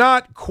 It's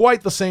not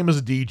quite the same as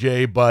a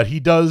DJ, but he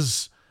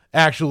does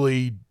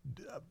actually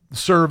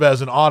serve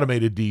as an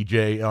automated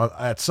DJ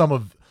at some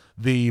of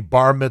the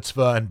bar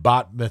mitzvah and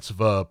bat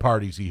mitzvah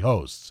parties he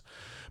hosts.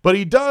 But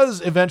he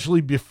does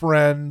eventually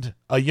befriend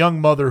a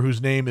young mother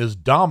whose name is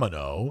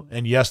Domino,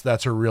 and yes,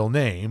 that's her real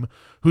name,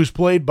 who's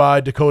played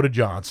by Dakota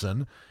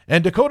Johnson.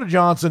 And Dakota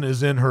Johnson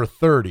is in her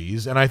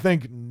 30s, and I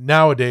think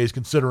nowadays,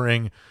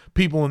 considering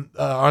people in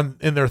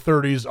their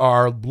 30s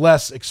are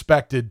less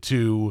expected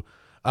to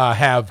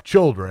have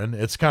children,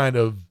 it's kind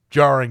of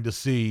jarring to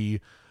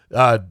see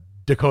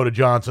Dakota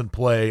Johnson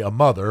play a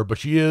mother, but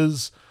she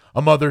is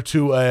a mother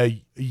to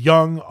a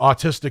young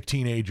autistic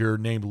teenager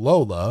named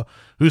Lola,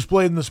 who's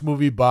played in this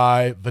movie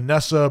by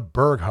Vanessa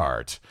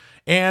Berghart.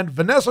 And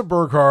Vanessa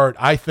Berghart,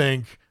 I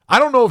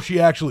don't know if she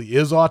actually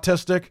is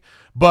autistic,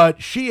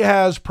 but she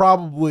has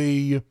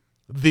probably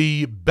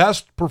the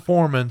best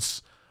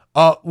performance,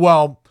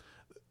 the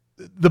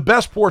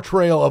best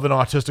portrayal of an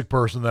autistic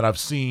person that I've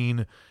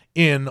seen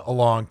in a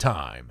long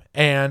time.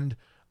 And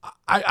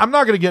I'm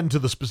not going to get into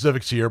the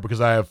specifics here because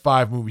I have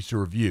 5 movies to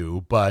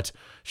review, but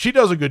she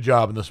does a good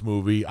job in this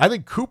movie. I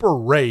think Cooper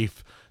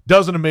Raiff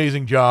does an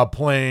amazing job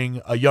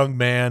playing a young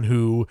man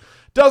who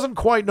doesn't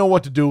quite know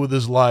what to do with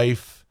his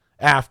life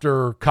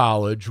after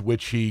college,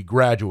 which he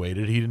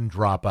graduated. He didn't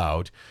drop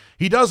out.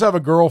 He does have a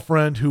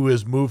girlfriend who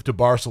has moved to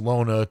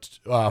Barcelona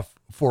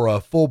for a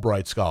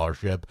Fulbright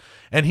scholarship,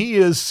 and he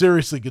is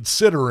seriously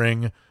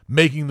considering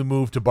making the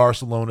move to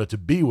Barcelona to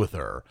be with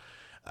her.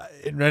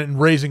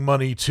 And raising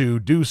money to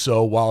do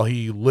so while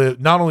he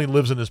not only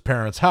lives in his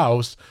parents'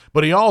 house,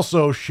 but he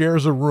also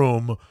shares a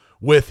room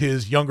with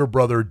his younger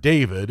brother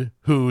David,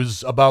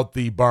 who's about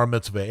the bar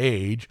mitzvah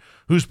age,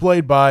 who's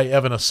played by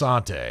Evan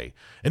Asante.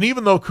 And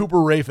even though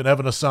Cooper Raiff and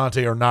Evan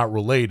Asante are not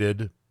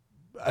related,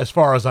 as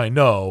far as I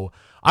know,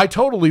 I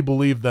totally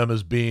believe them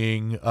as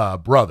being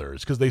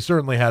brothers, because they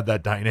certainly had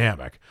that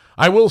dynamic.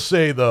 I will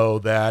say, though,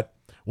 that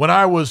when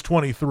I was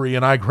 23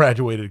 and I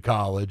graduated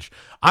college,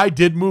 I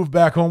did move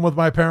back home with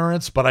my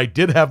parents, but I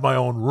did have my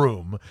own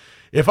room.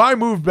 If I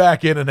moved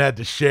back in and had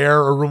to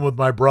share a room with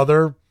my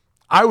brother,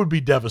 I would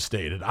be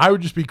devastated. I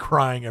would just be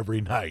crying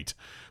every night.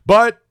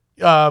 But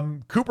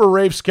Cooper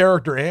Raiff's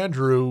character,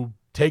 Andrew,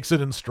 takes it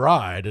in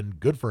stride, and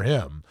good for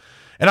him.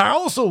 And I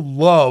also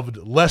loved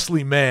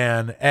Leslie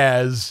Mann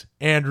as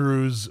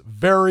Andrew's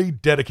very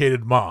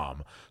dedicated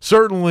mom.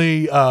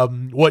 Certainly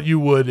what you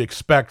would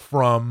expect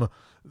from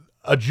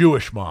a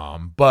Jewish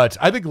mom, but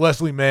I think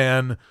Leslie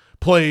Mann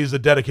plays a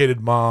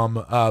dedicated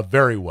mom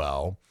very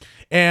well.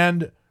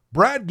 And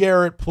Brad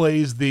Garrett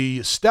plays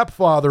the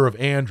stepfather of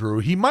Andrew.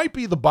 He might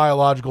be the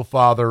biological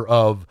father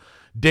of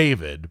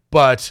David,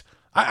 but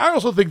I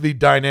also think the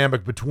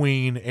dynamic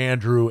between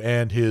Andrew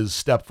and his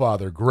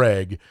stepfather,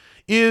 Greg,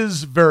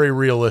 is very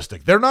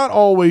realistic. They're not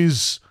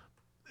always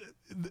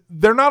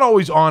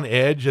on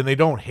edge, and they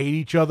don't hate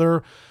each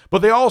other,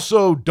 but they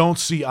also don't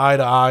see eye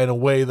to eye in a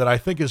way that I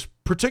think is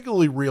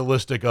particularly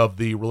realistic of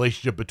the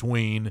relationship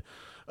between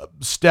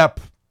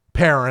step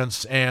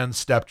parents and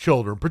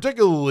stepchildren,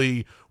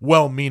 particularly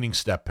well-meaning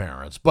step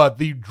parents. But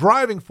the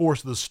driving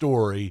force of the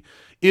story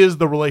is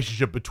the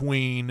relationship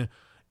between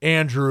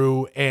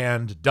Andrew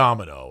and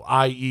Domino,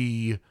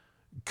 i.e.,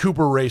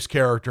 Cooper Raiff's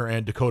character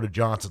and Dakota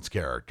Johnson's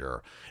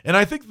character. And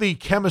I think the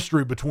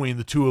chemistry between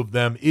the two of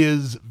them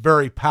is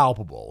very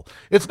palpable.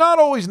 It's not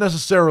always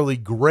necessarily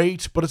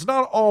great, but it's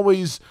not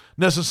always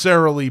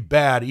necessarily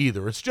bad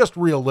either. It's just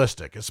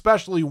realistic,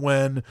 especially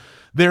when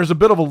there's a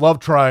bit of a love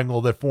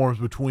triangle that forms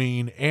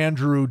between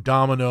Andrew,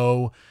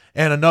 Domino,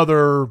 and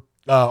another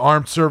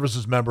armed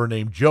services member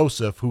named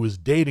Joseph who is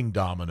dating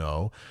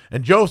Domino,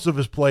 and Joseph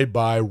is played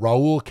by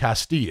Raul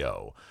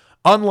Castillo.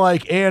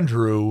 Unlike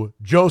Andrew,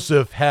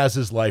 Joseph has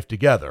his life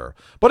together,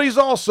 but he's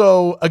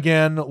also,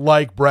 again,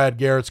 like Brad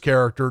Garrett's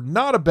character,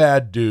 not a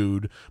bad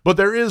dude, but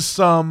there is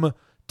some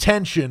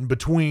tension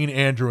between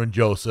Andrew and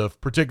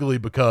Joseph, particularly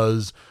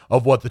because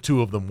of what the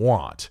two of them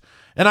want.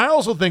 And I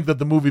also think that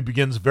the movie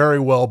begins very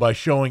well by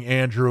showing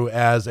Andrew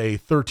as a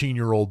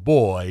 13-year-old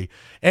boy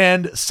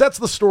and sets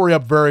the story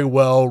up very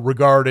well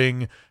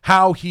regarding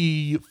how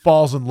he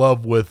falls in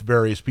love with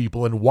various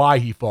people and why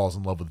he falls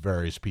in love with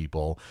various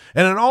people.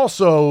 And it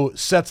also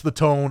sets the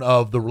tone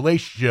of the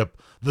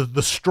relationship,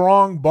 the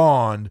strong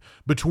bond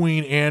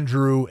between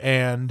Andrew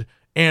and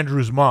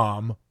Andrew's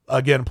mom,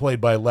 again played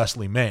by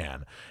Leslie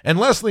Mann. And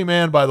Leslie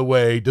Mann, by the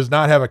way, does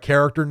not have a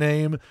character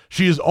name.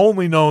 She is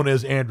only known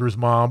as Andrew's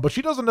mom, but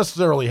she doesn't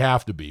necessarily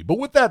have to be. But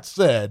with that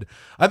said,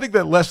 I think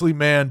that Leslie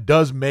Mann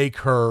does make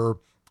her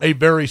a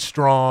very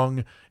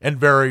strong and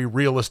very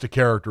realistic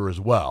character as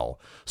well.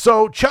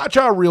 So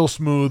Cha-Cha Real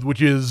Smooth,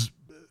 which is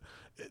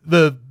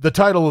the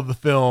title of the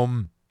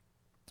film,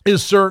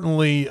 is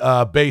certainly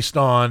based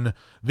on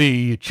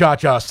the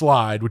Cha-Cha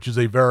Slide, which is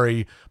a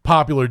very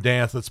popular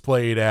dance that's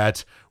played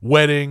at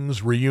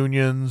weddings,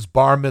 reunions,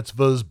 bar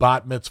mitzvahs,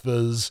 bat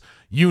mitzvahs,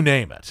 you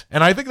name it.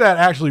 And I think that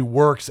actually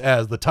works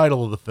as the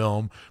title of the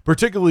film,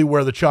 particularly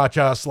where the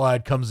Cha-Cha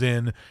Slide comes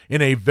in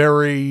a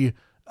very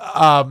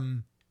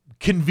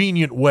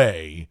convenient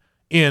way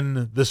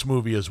in this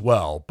movie as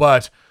well.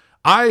 But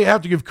I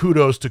have to give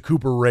kudos to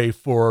Cooper Raiff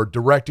for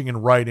directing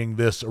and writing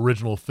this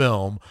original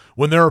film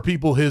when there are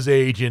people his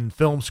age in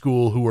film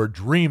school who are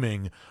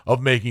dreaming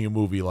of making a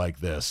movie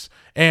like this.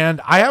 And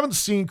I haven't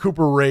seen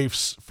Cooper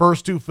Raiff's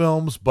first two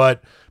films,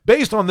 but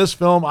based on this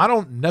film, I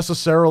don't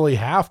necessarily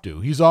have to.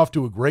 He's off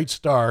to a great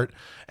start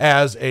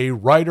as a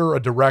writer,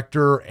 a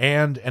director,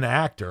 and an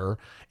actor.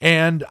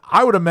 And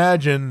I would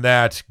imagine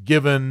that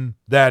given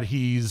that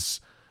he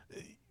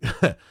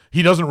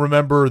doesn't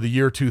remember the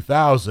year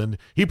 2000,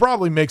 he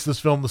probably makes this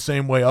film the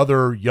same way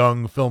other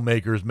young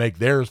filmmakers make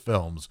theirs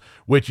films,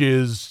 which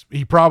is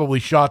he probably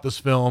shot this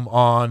film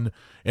on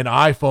an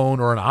iPhone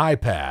or an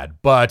iPad,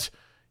 but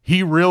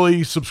he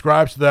really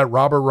subscribes to that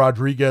Robert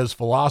Rodriguez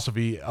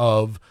philosophy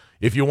of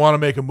if you want to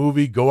make a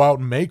movie, go out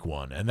and make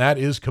one, and that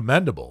is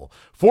commendable.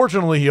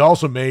 Fortunately, he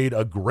also made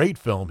a great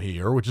film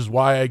here, which is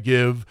why I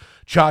give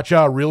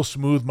Cha-Cha Real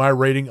Smooth my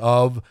rating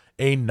of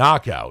a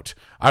knockout.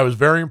 I was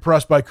very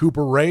impressed by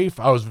Cooper Raiff.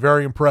 I was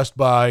very impressed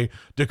by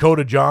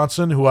Dakota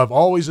Johnson, who I've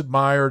always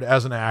admired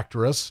as an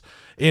actress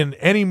in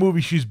any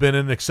movie she's been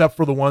in, except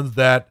for the ones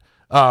that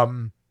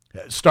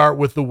start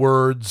with the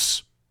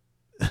words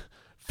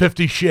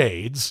 50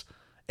 Shades.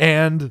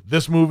 And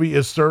this movie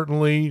is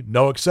certainly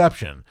no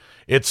exception.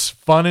 It's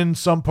fun in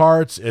some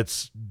parts.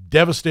 It's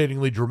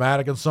devastatingly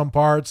dramatic in some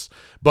parts.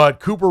 But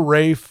Cooper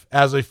Raiff,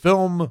 as a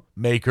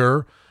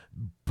filmmaker,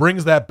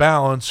 brings that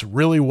balance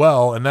really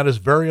well, and that is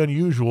very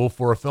unusual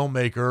for a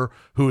filmmaker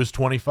who is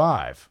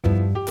 25.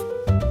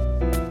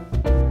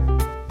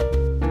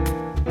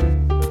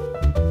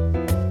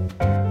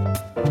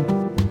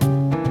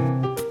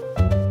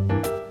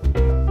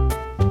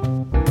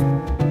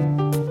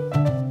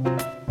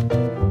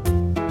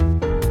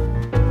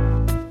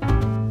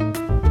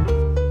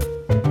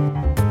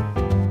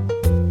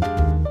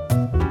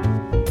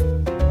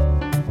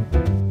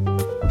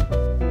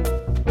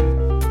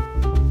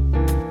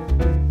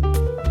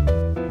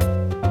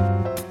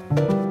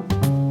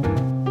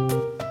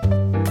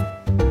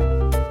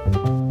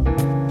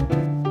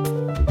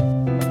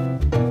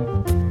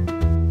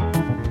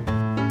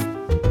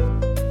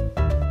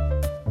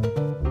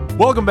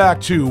 Welcome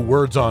back to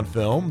Words on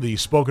Film, the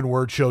spoken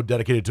word show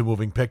dedicated to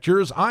moving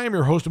pictures. I am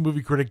your host and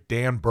movie critic,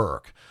 Dan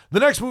Burke. The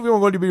next movie I'm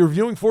going to be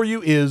reviewing for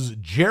you is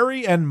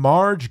Jerry and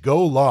Marge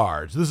Go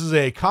Large. This is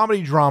a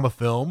comedy drama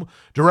film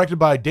directed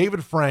by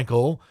David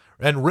Frankel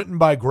and written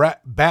by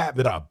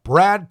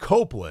Brad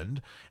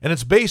Copeland, and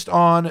it's based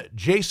on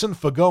Jason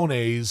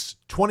Fagone's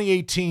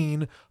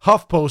 2018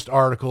 HuffPost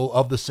article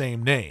of the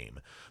same name.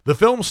 The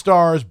film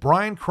stars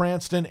Bryan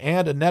Cranston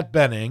and Annette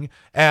Bening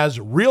as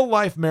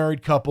real-life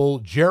married couple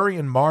Jerry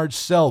and Marge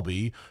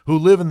Selby, who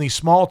live in the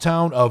small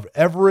town of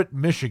Everett,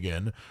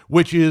 Michigan,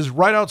 which is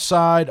right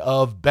outside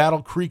of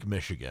Battle Creek,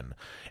 Michigan.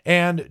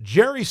 And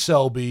Jerry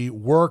Selby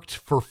worked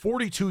for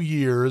 42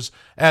 years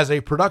as a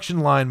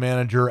production line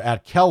manager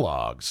at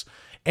Kellogg's.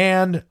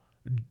 And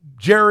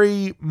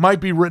Jerry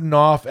might be written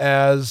off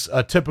as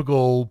a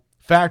typical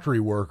factory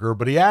worker,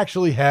 but he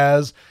actually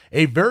has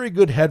a very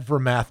good head for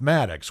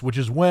mathematics, which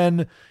is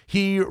when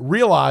he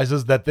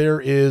realizes that there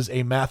is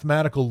a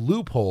mathematical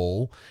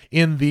loophole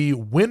in the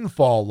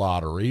windfall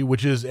lottery,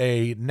 which is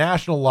a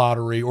national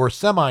lottery or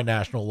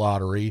semi-national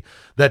lottery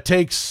that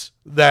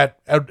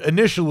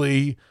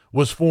initially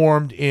was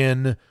formed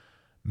in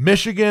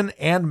Michigan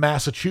and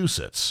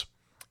Massachusetts.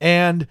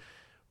 And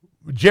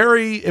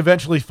Jerry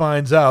eventually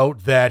finds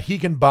out that he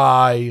can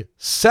buy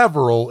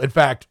several, in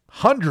fact,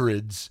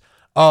 hundreds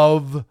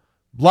of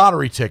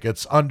lottery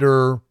tickets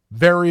under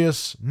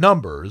various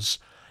numbers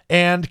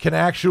and can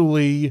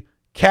actually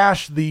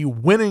cash the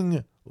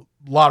winning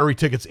lottery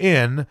tickets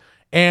in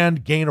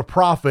and gain a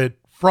profit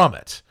from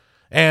it.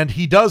 And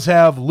he does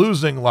have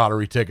losing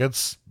lottery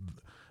tickets,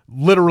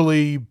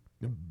 literally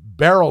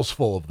barrels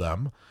full of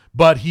them,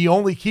 but he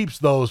only keeps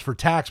those for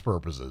tax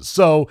purposes.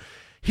 So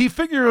he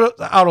figured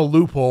out a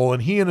loophole,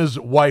 and he and his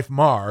wife,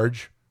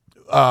 Marge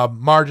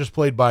is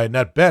played by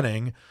Annette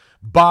Bening,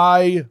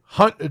 buy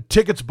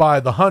tickets by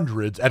the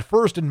hundreds, at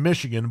first in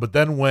Michigan, but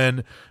then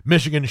when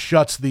Michigan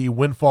shuts the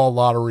windfall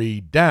lottery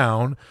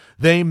down,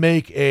 they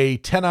make a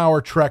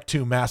 10-hour trek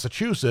to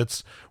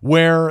Massachusetts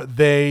where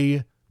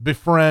they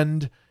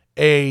befriend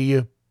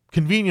a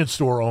convenience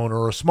store owner,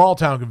 or a small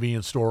town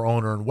convenience store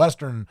owner in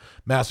western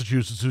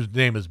Massachusetts, whose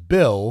name is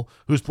Bill,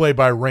 who's played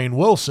by Rainn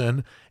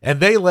Wilson, and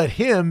they let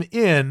him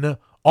in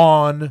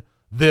on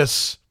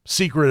this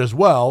secret as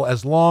well,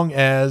 as long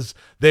as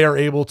they are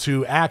able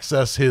to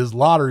access his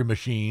lottery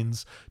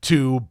machines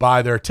to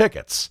buy their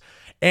tickets.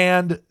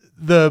 And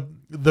the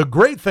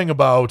great thing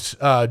about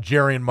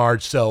Jerry and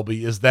Marge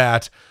Selby is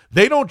that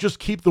they don't just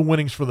keep the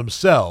winnings for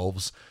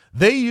themselves.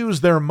 They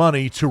use their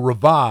money to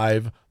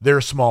revive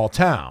their small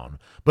town.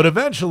 But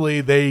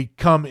eventually they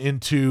come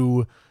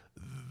into,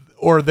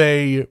 or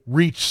they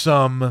reach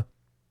some,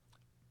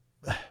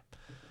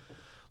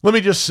 let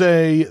me just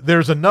say,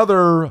 there's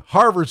another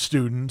Harvard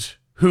student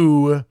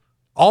who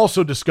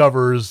also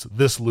discovers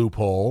this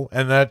loophole,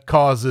 and that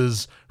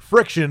causes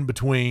friction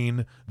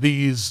between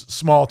these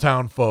small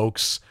town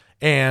folks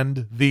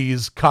and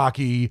these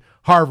cocky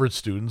Harvard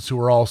students who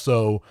are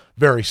also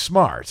very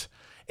smart.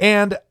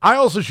 And I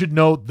also should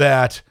note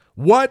that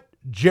what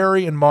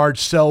Jerry and Marge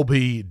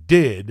Selby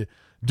did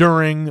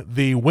during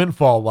the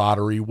windfall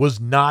lottery was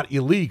not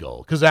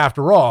illegal, because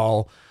after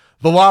all,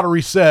 the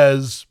lottery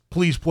says,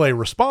 please play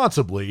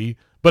responsibly,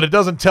 but it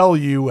doesn't tell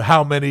you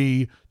how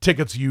many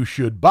tickets you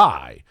should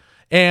buy.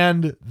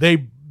 And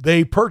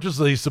they purchase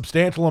a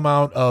substantial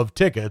amount of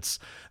tickets.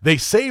 They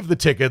save the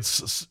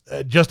tickets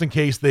just in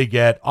case they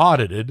get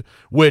audited,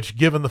 which,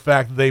 given the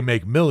fact that they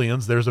make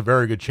millions, there's a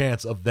very good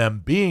chance of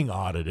them being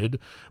audited.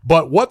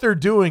 But what they're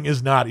doing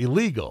is not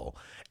illegal.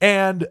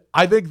 And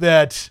I think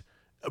that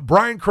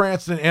Bryan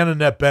Cranston and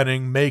Annette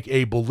Bening make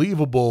a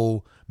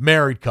believable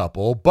married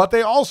couple, but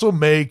they also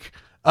make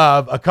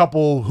a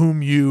couple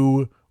whom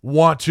you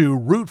want to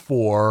root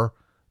for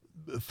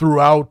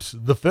throughout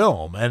the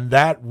film. And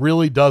that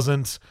really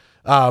doesn't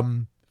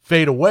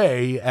fade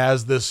away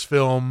as this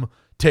film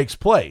takes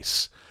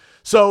place.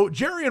 So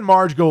Jerry and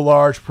Marge Go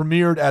Large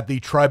premiered at the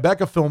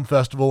Tribeca Film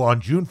Festival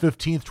on June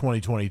 15th,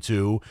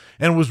 2022,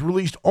 and was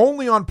released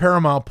only on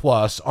Paramount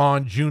Plus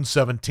on June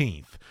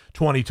 17th,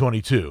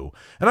 2022.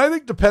 And I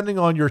think, depending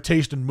on your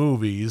taste in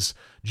movies,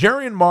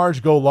 Jerry and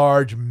Marge Go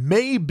Large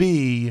may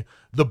be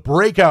the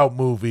breakout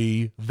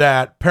movie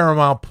that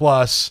Paramount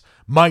Plus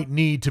might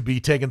need to be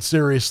taken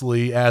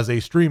seriously as a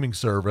streaming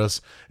service,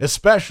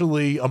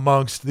 especially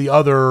amongst the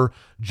other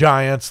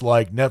giants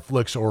like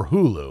Netflix or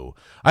Hulu.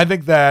 I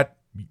think that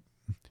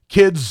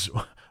kids,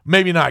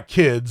 maybe not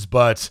kids,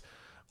 but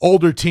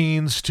older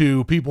teens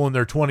to people in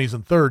their 20s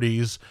and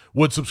 30s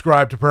would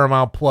subscribe to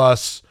Paramount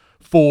Plus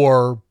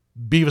for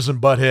Beavis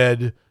and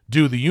Butthead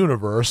Do the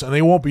Universe, and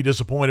they won't be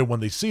disappointed when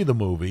they see the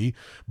movie.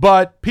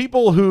 But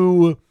people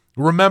who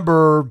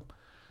remember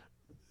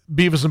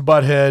Beavis and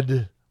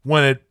Butthead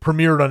when it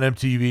premiered on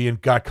MTV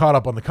and got caught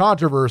up on the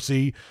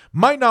controversy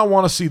might not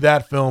want to see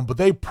that film, but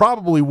they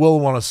probably will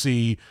want to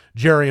see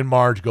Jerry and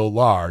Marge Go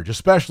Large,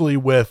 especially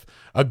with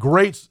a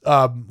great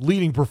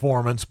leading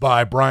performance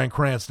by Bryan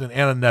Cranston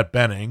and Annette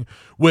Bening,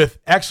 with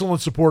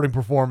excellent supporting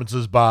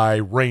performances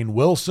by Rainn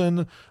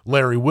Wilson,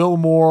 Larry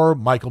Wilmore,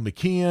 Michael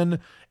McKean,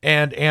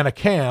 and Anna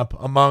Camp,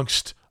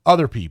 amongst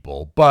other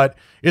people. But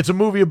it's a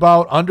movie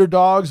about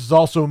underdogs. It's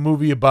also a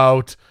movie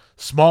about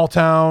small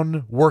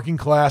town working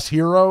class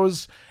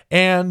heroes,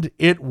 and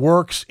it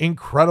works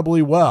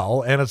incredibly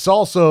well. And it's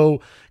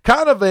also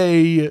kind of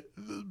a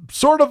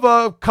sort of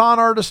a con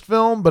artist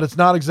film, but it's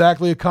not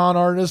exactly a con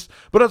artist,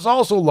 but it's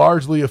also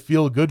largely a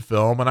feel-good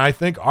film. And I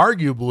think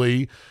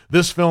arguably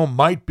this film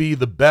might be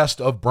the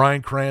best of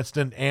Bryan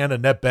Cranston and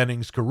Annette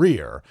Bening's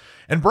career.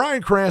 And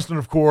Bryan Cranston,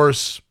 of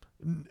course,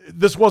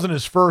 this wasn't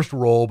his first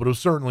role, but it was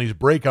certainly his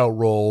breakout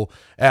role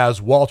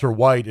as Walter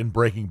White in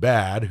Breaking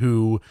Bad,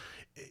 who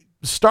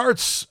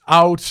starts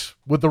out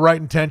with the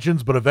right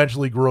intentions, but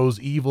eventually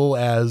grows evil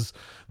as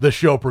the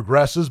show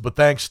progresses. But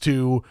thanks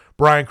to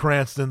Bryan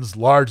Cranston's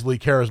largely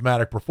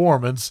charismatic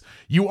performance,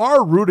 you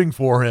are rooting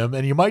for him,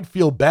 and you might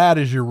feel bad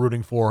as you're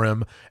rooting for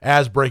him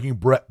as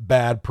Breaking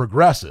Bad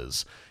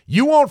progresses.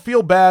 You won't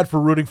feel bad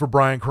for rooting for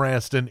Bryan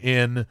Cranston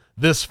in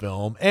this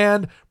film.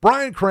 And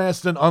Bryan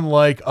Cranston,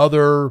 unlike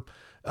other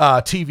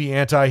TV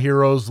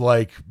anti-heroes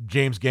like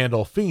James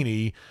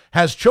Gandolfini,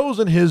 has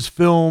chosen his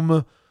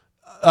film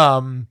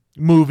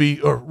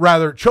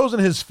chosen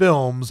his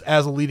films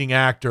as a leading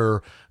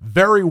actor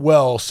very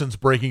well since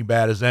Breaking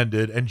Bad has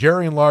ended, and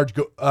Jerry and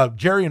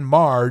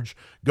Marge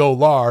Go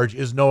Large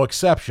is no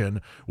exception,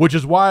 which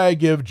is why I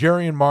give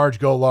Jerry and Marge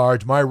Go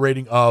Large my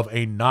rating of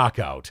a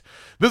knockout.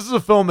 This is a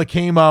film that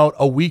came out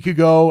a week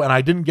ago, and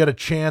I didn't get a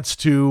chance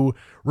to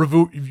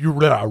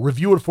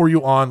review it for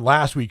you on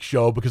last week's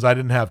show because I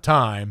didn't have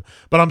time,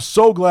 but I'm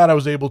so glad I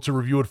was able to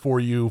review it for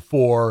you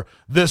for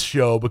this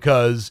show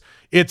because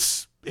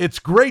it's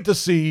great to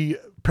see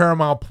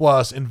Paramount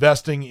Plus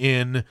investing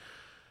in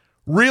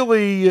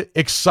really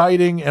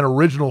exciting and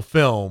original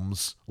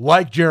films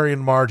like Jerry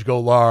and Marge Go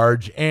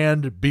Large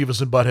and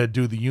Beavis and Butthead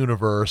Do the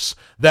Universe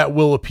that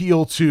will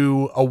appeal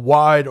to a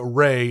wide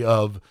array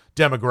of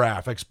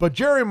demographics. But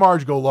Jerry and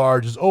Marge Go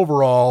Large is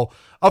overall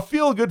a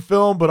feel-good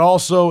film, but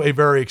also a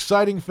very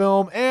exciting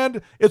film,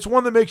 and it's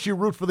one that makes you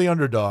root for the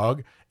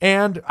underdog.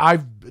 And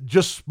I've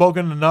just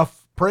spoken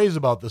enough praise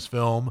about this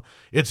film.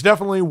 It's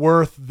definitely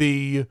worth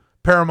the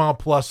Paramount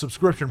Plus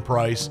subscription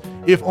price,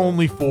 if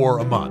only for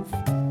a month.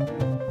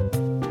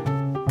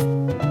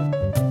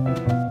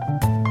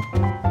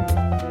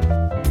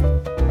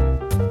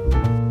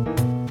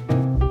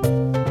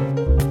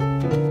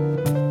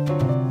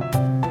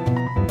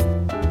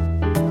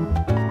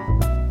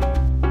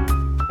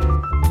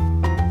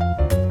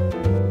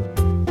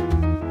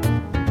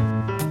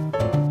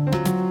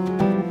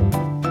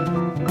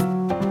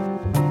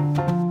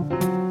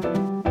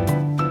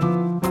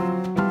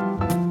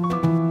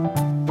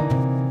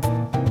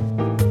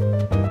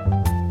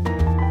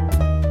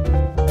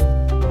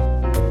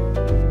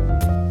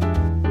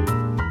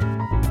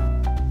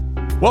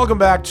 Welcome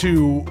back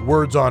to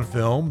Words on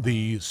Film,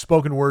 the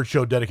spoken word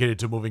show dedicated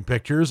to moving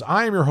pictures.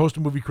 I am your host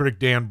and movie critic,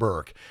 Dan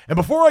Burke. And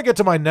before I get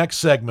to my next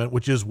segment,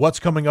 which is What's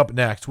Coming Up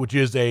Next, which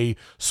is a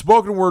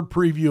spoken word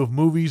preview of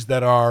movies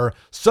that are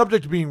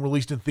subject to being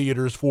released in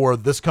theaters for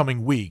this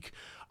coming week,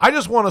 I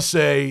just want to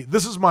say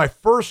this is my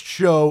first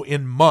show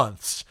in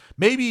months,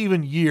 maybe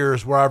even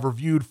years, where I've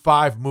reviewed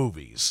 5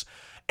 movies.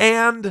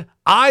 And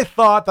I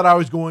thought that I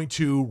was going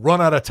to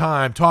run out of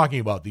time talking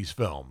about these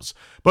films.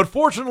 But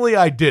fortunately,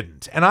 I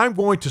didn't. And I'm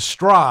going to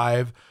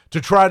strive to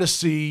try to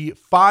see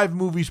 5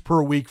 movies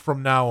per week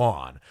from now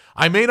on.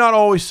 I may not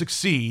always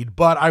succeed,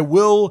 but I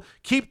will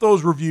keep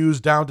those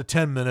reviews down to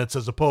 10 minutes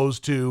as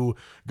opposed to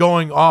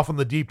going off on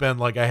the deep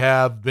end like I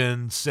have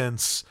been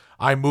since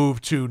I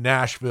moved to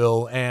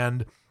Nashville,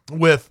 and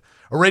with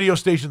a radio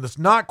station that's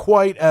not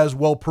quite as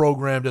well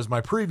programmed as my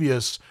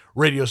previous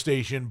radio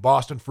station,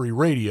 Boston Free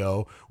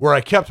Radio, where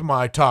I kept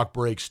my talk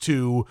breaks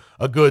to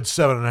a good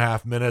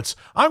 7.5 minutes.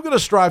 I'm going to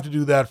strive to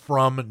do that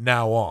from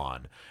now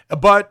on.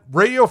 But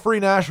Radio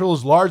Free Nashville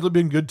has largely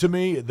been good to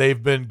me.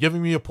 They've been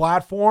giving me a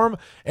platform,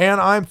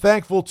 and I'm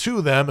thankful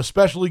to them,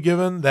 especially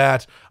given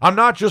that I'm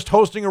not just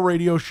hosting a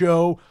radio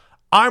show,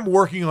 I'm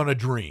working on a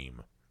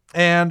dream,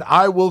 and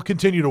I will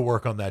continue to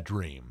work on that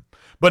dream.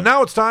 But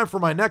now it's time for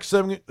my next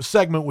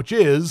segment, which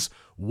is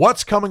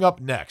What's Coming Up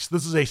Next.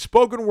 This is a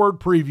spoken word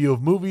preview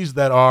of movies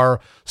that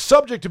are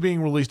subject to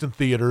being released in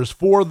theaters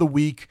for the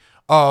week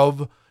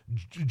of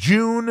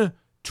June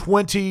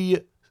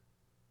 26th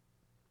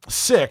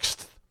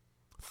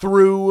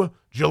through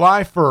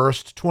July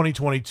 1st,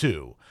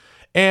 2022.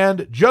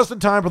 And just in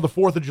time for the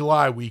 4th of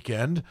July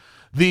weekend,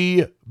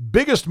 the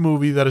biggest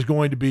movie that is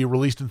going to be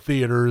released in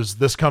theaters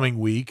this coming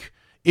week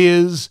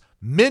is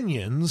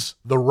Minions: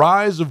 The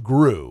Rise of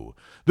Gru.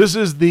 This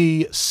is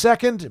the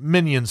second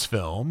Minions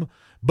film,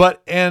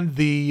 and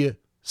the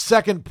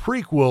second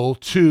prequel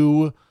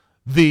to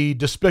the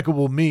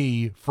Despicable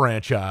Me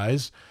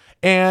franchise.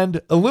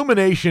 And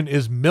Illumination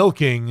is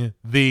milking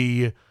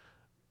the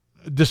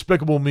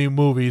Despicable Me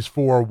movies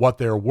for what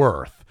they're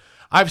worth.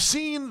 I've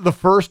seen the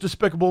first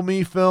Despicable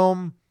Me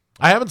film.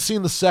 I haven't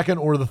seen the second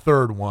or the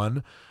third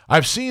one.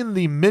 I've seen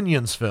the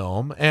Minions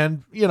film,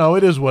 and,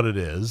 it is what it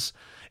is.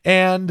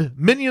 And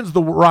Minions: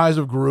 The Rise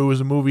of Gru is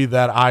a movie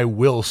that I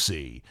will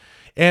see.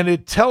 And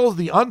it tells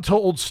the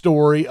untold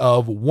story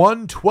of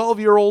one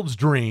 12-year-old's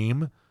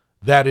dream,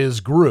 that is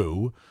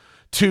Gru,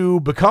 to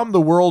become the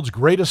world's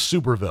greatest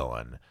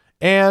supervillain.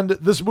 And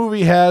this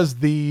movie has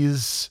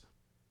these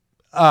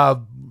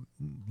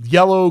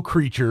yellow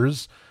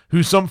creatures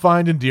who some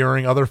find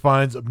endearing, other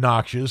finds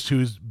obnoxious,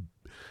 who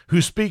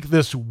speak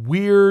this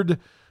weird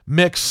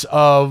mix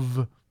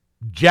of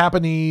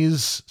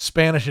Japanese,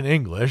 Spanish, and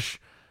English,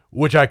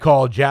 which I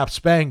call Jap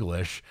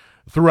Spanglish,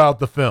 throughout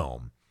the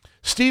film.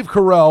 Steve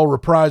Carell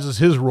reprises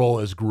his role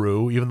as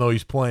Gru, even though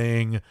he's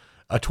playing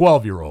a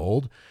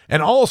 12-year-old.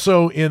 And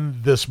also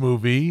in this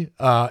movie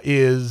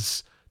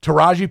is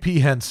Taraji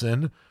P.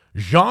 Henson,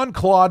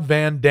 Jean-Claude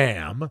Van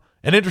Damme,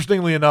 and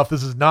interestingly enough,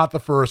 this is not the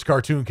first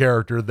cartoon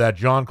character that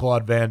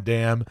Jean-Claude Van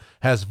Damme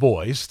has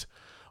voiced.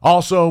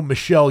 Also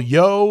Michelle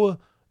Yeoh,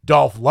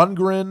 Dolph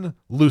Lundgren,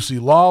 Lucy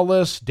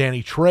Lawless,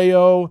 Danny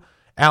Trejo,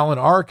 Alan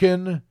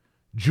Arkin,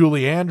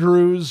 Julie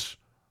Andrews,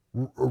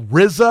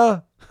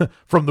 RZA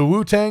from the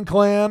Wu-Tang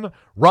Clan,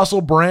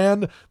 Russell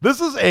Brand.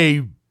 This is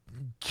a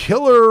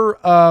killer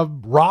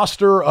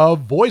roster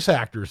of voice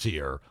actors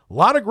here. A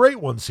lot of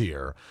great ones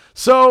here.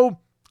 So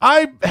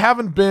I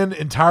haven't been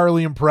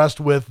entirely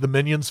impressed with the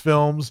Minions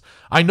films.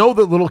 I know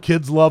that little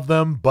kids love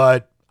them,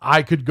 but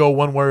I could go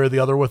one way or the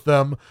other with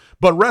them.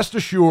 But rest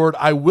assured,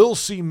 I will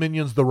see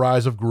Minions: The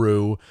Rise of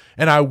Gru,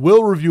 and I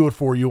will review it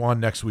for you on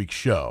next week's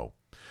show.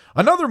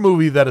 Another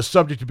movie that is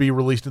subject to be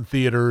released in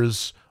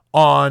theaters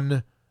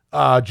on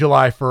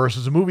July 1st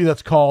is a movie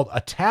that's called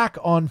Attack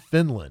on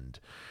Finland.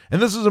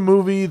 And this is a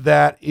movie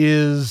that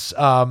is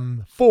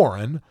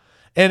foreign,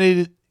 and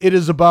it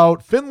is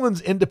about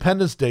Finland's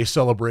Independence Day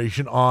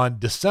celebration on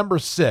December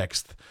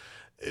 6th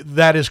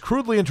that is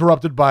crudely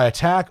interrupted by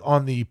attack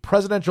on the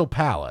presidential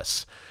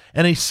palace,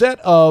 and a set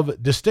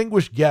of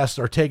distinguished guests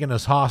are taken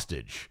as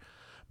hostage.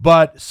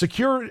 But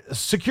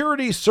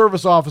security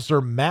service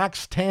officer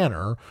Max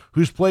Tanner,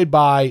 who's played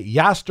by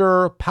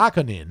Jasper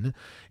Pakanin,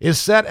 is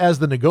set as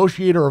the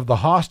negotiator of the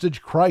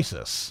hostage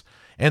crisis.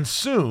 And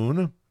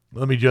soon,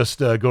 let me just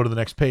go to the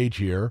next page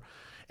here.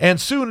 And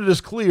soon it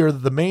is clear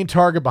that the main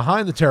target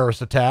behind the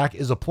terrorist attack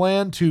is a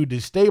plan to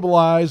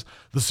destabilize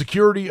the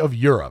security of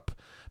Europe.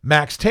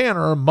 Max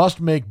Tanner must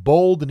make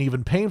bold and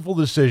even painful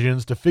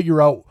decisions to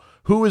figure out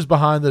who is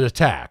behind the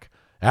attack.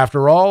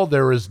 After all,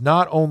 there is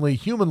not only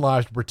human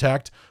lives to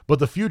protect, but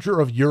the future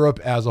of Europe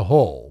as a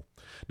whole.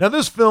 Now,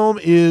 this film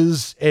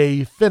is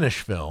a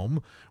Finnish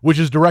film, which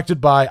is directed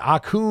by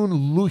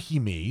Akun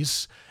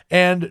Luhimies,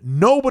 and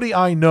nobody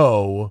I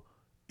know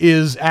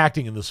is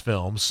acting in this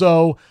film.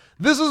 So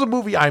this is a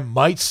movie I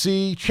might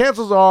see.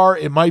 Chances are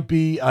it might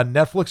be a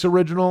Netflix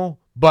original,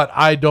 but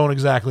I don't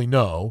exactly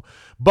know.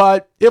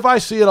 But if I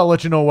see it, I'll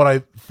let you know what I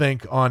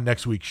think on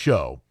next week's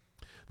show.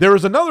 There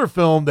is another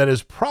film that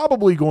is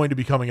probably going to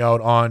be coming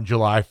out on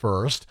July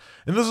 1st,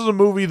 and this is a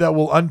movie that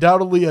will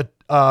undoubtedly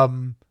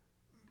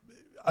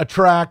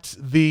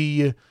attract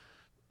the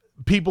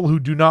people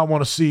who do not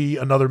want to see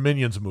another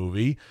Minions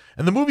movie,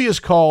 and the movie is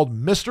called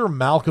Mr.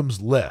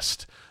 Malcolm's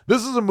List.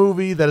 This is a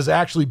movie that is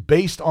actually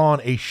based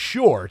on a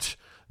short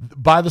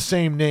by the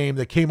same name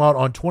that came out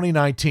on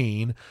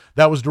 2019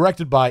 that was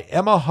directed by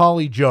Emma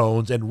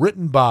Hawley-Jones and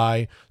written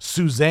by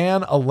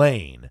Suzanne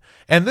Elaine.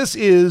 And this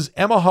is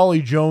Emma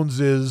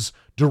Hawley-Jones's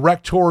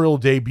directorial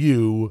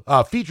debut,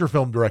 feature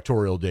film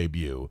directorial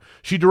debut.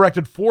 She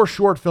directed 4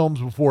 short films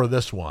before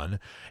this one.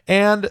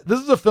 And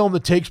this is a film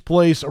that takes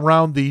place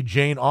around the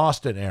Jane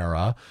Austen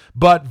era,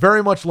 but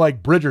very much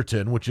like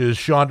Bridgerton, which is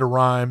Shonda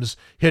Rhimes'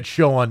 hit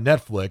show on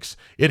Netflix,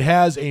 it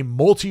has a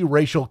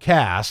multiracial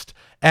cast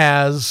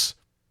as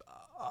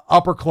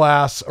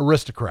upper-class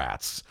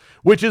aristocrats,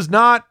 which is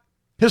not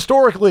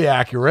historically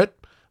accurate,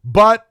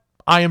 but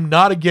I am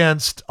not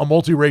against a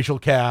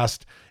multiracial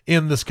cast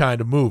in this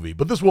kind of movie.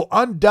 But this will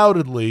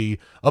undoubtedly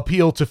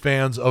appeal to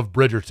fans of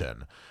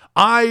Bridgerton.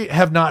 I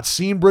have not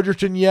seen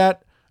Bridgerton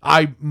yet.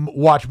 I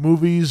watch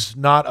movies,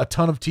 not a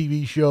ton of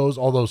TV shows,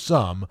 although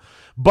some.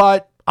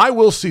 But I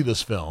will see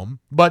this film.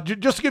 But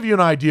just to give you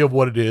an idea of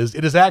what it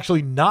is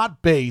actually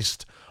not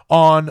based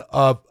on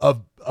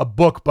a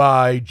book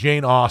by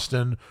Jane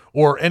Austen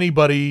or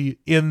anybody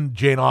in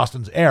Jane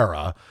Austen's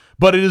era,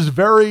 but it is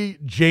very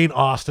Jane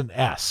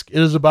Austen-esque. It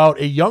is about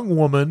a young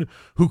woman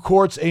who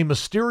courts a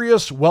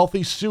mysterious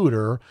wealthy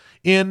suitor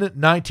in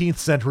 19th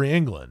century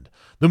England.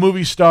 The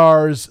movie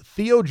stars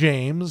Theo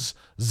James,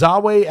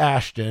 Zawe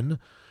Ashton,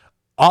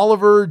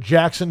 Oliver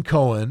Jackson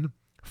Cohen,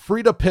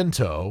 Frida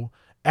Pinto,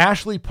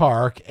 Ashley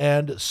Park,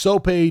 and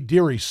Sope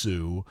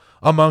Dirisu,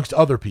 amongst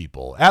other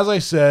people. As I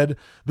said,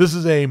 this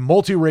is a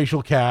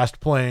multiracial cast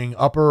playing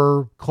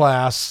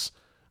upper-class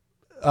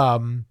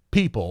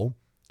people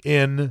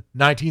in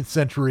 19th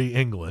century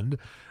England.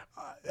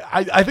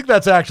 I think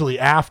that's actually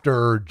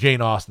after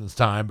Jane Austen's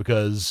time,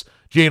 because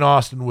Jane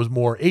Austen was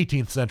more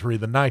 18th century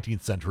than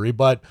 19th century,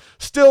 but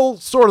still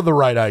sort of the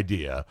right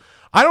idea.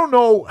 I don't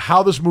know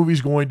how this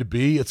movie's going to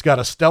be. It's got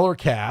a stellar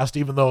cast,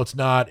 even though it's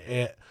not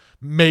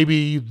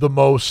maybe the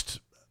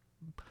most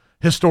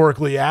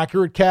historically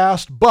accurate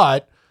cast,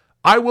 but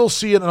I will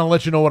see it and I'll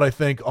let you know what I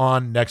think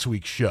on next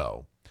week's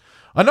show.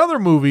 Another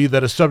movie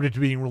that is subject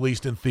to being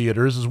released in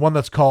theaters is one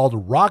that's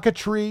called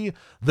Rocketry: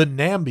 The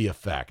Nambi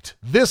Effect.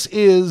 This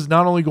is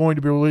not only going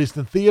to be released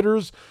in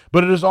theaters,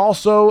 but it is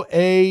also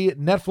a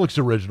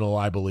Netflix original,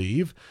 I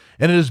believe,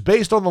 and it is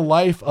based on the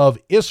life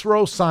of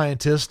ISRO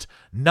scientist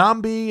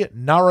Nambi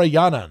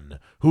Narayanan,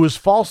 who is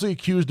falsely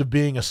accused of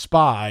being a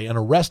spy and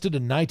arrested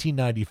in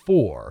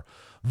 1994.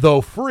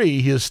 Though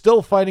free, he is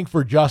still fighting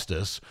for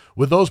justice,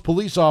 with those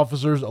police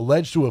officers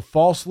alleged to have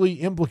falsely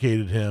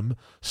implicated him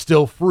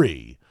still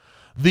free.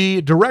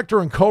 The director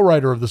and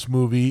co-writer of this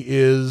movie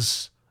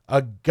is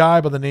a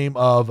guy by the name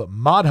of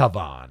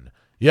Madhavan.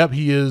 Yep,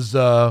 he is,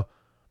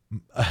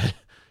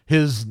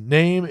 his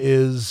name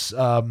is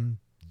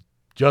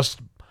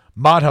just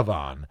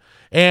Madhavan.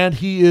 And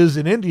he is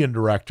an Indian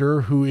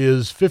director who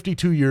is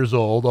 52 years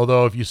old,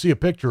 although if you see a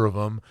picture of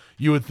him,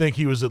 you would think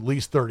he was at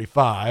least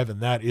 35, and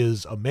that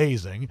is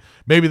amazing.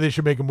 Maybe they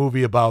should make a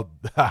movie about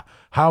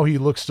how he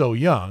looks so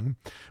young.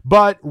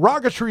 But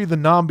Rocketry: The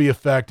Nambi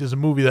Effect is a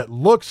movie that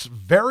looks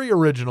very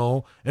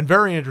original and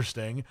very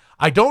interesting.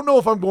 I don't know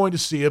if I'm going to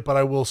see it, but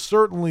I will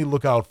certainly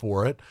look out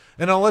for it,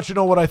 and I'll let you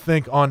know what I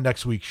think on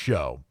next week's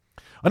show.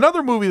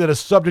 Another movie that is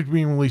subject to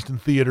being released in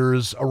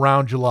theaters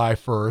around July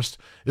 1st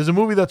is a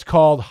movie that's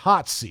called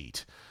Hot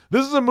Seat.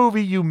 This is a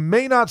movie you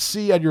may not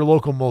see at your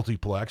local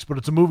multiplex, but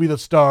it's a movie that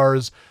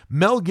stars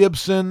Mel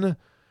Gibson,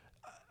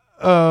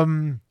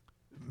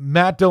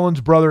 Matt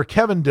Dillon's brother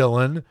Kevin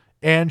Dillon,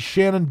 and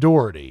Shannon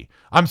Doherty.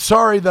 I'm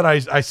sorry that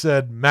I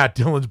said Matt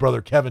Dillon's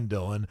brother Kevin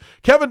Dillon.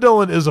 Kevin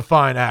Dillon is a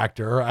fine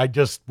actor. I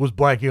just was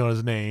blanking on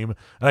his name,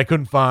 and I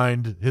couldn't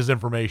find his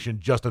information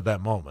just at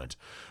that moment.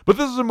 But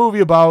this is a movie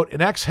about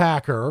an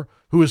ex-hacker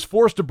who is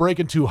forced to break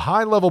into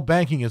high-level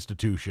banking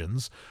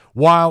institutions,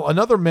 while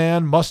another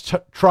man must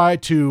try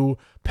to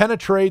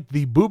penetrate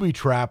the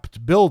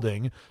booby-trapped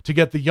building to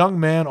get the young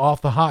man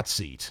off the hot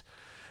seat.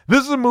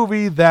 This is a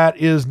movie that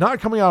is not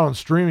coming out on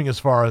streaming as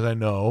far as I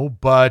know,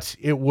 but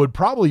it would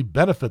probably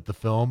benefit the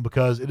film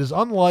because it is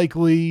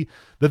unlikely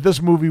that this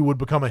movie would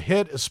become a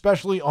hit,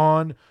 especially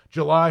on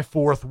July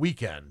 4th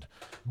weekend.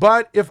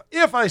 But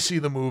if I see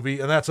the movie,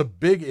 and that's a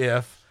big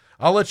if,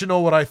 I'll let you know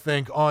what I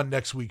think on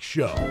next week's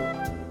show.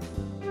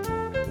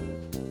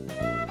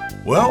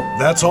 Well,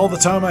 that's all the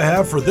time I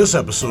have for this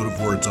episode of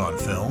Words on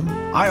Film.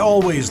 I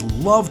always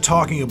love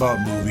talking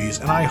about movies,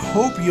 and I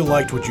hope you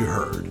liked what you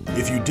heard.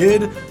 If you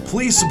did,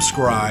 please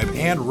subscribe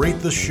and rate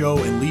the show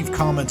and leave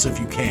comments if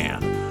you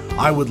can.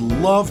 I would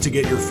love to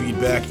get your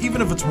feedback,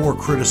 even if it's more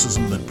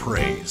criticism than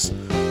praise.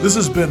 This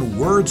has been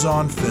Words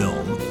on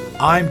Film.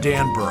 I'm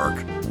Dan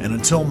Burke, and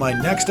until my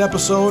next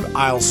episode,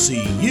 I'll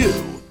see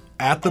you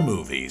at the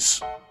movies.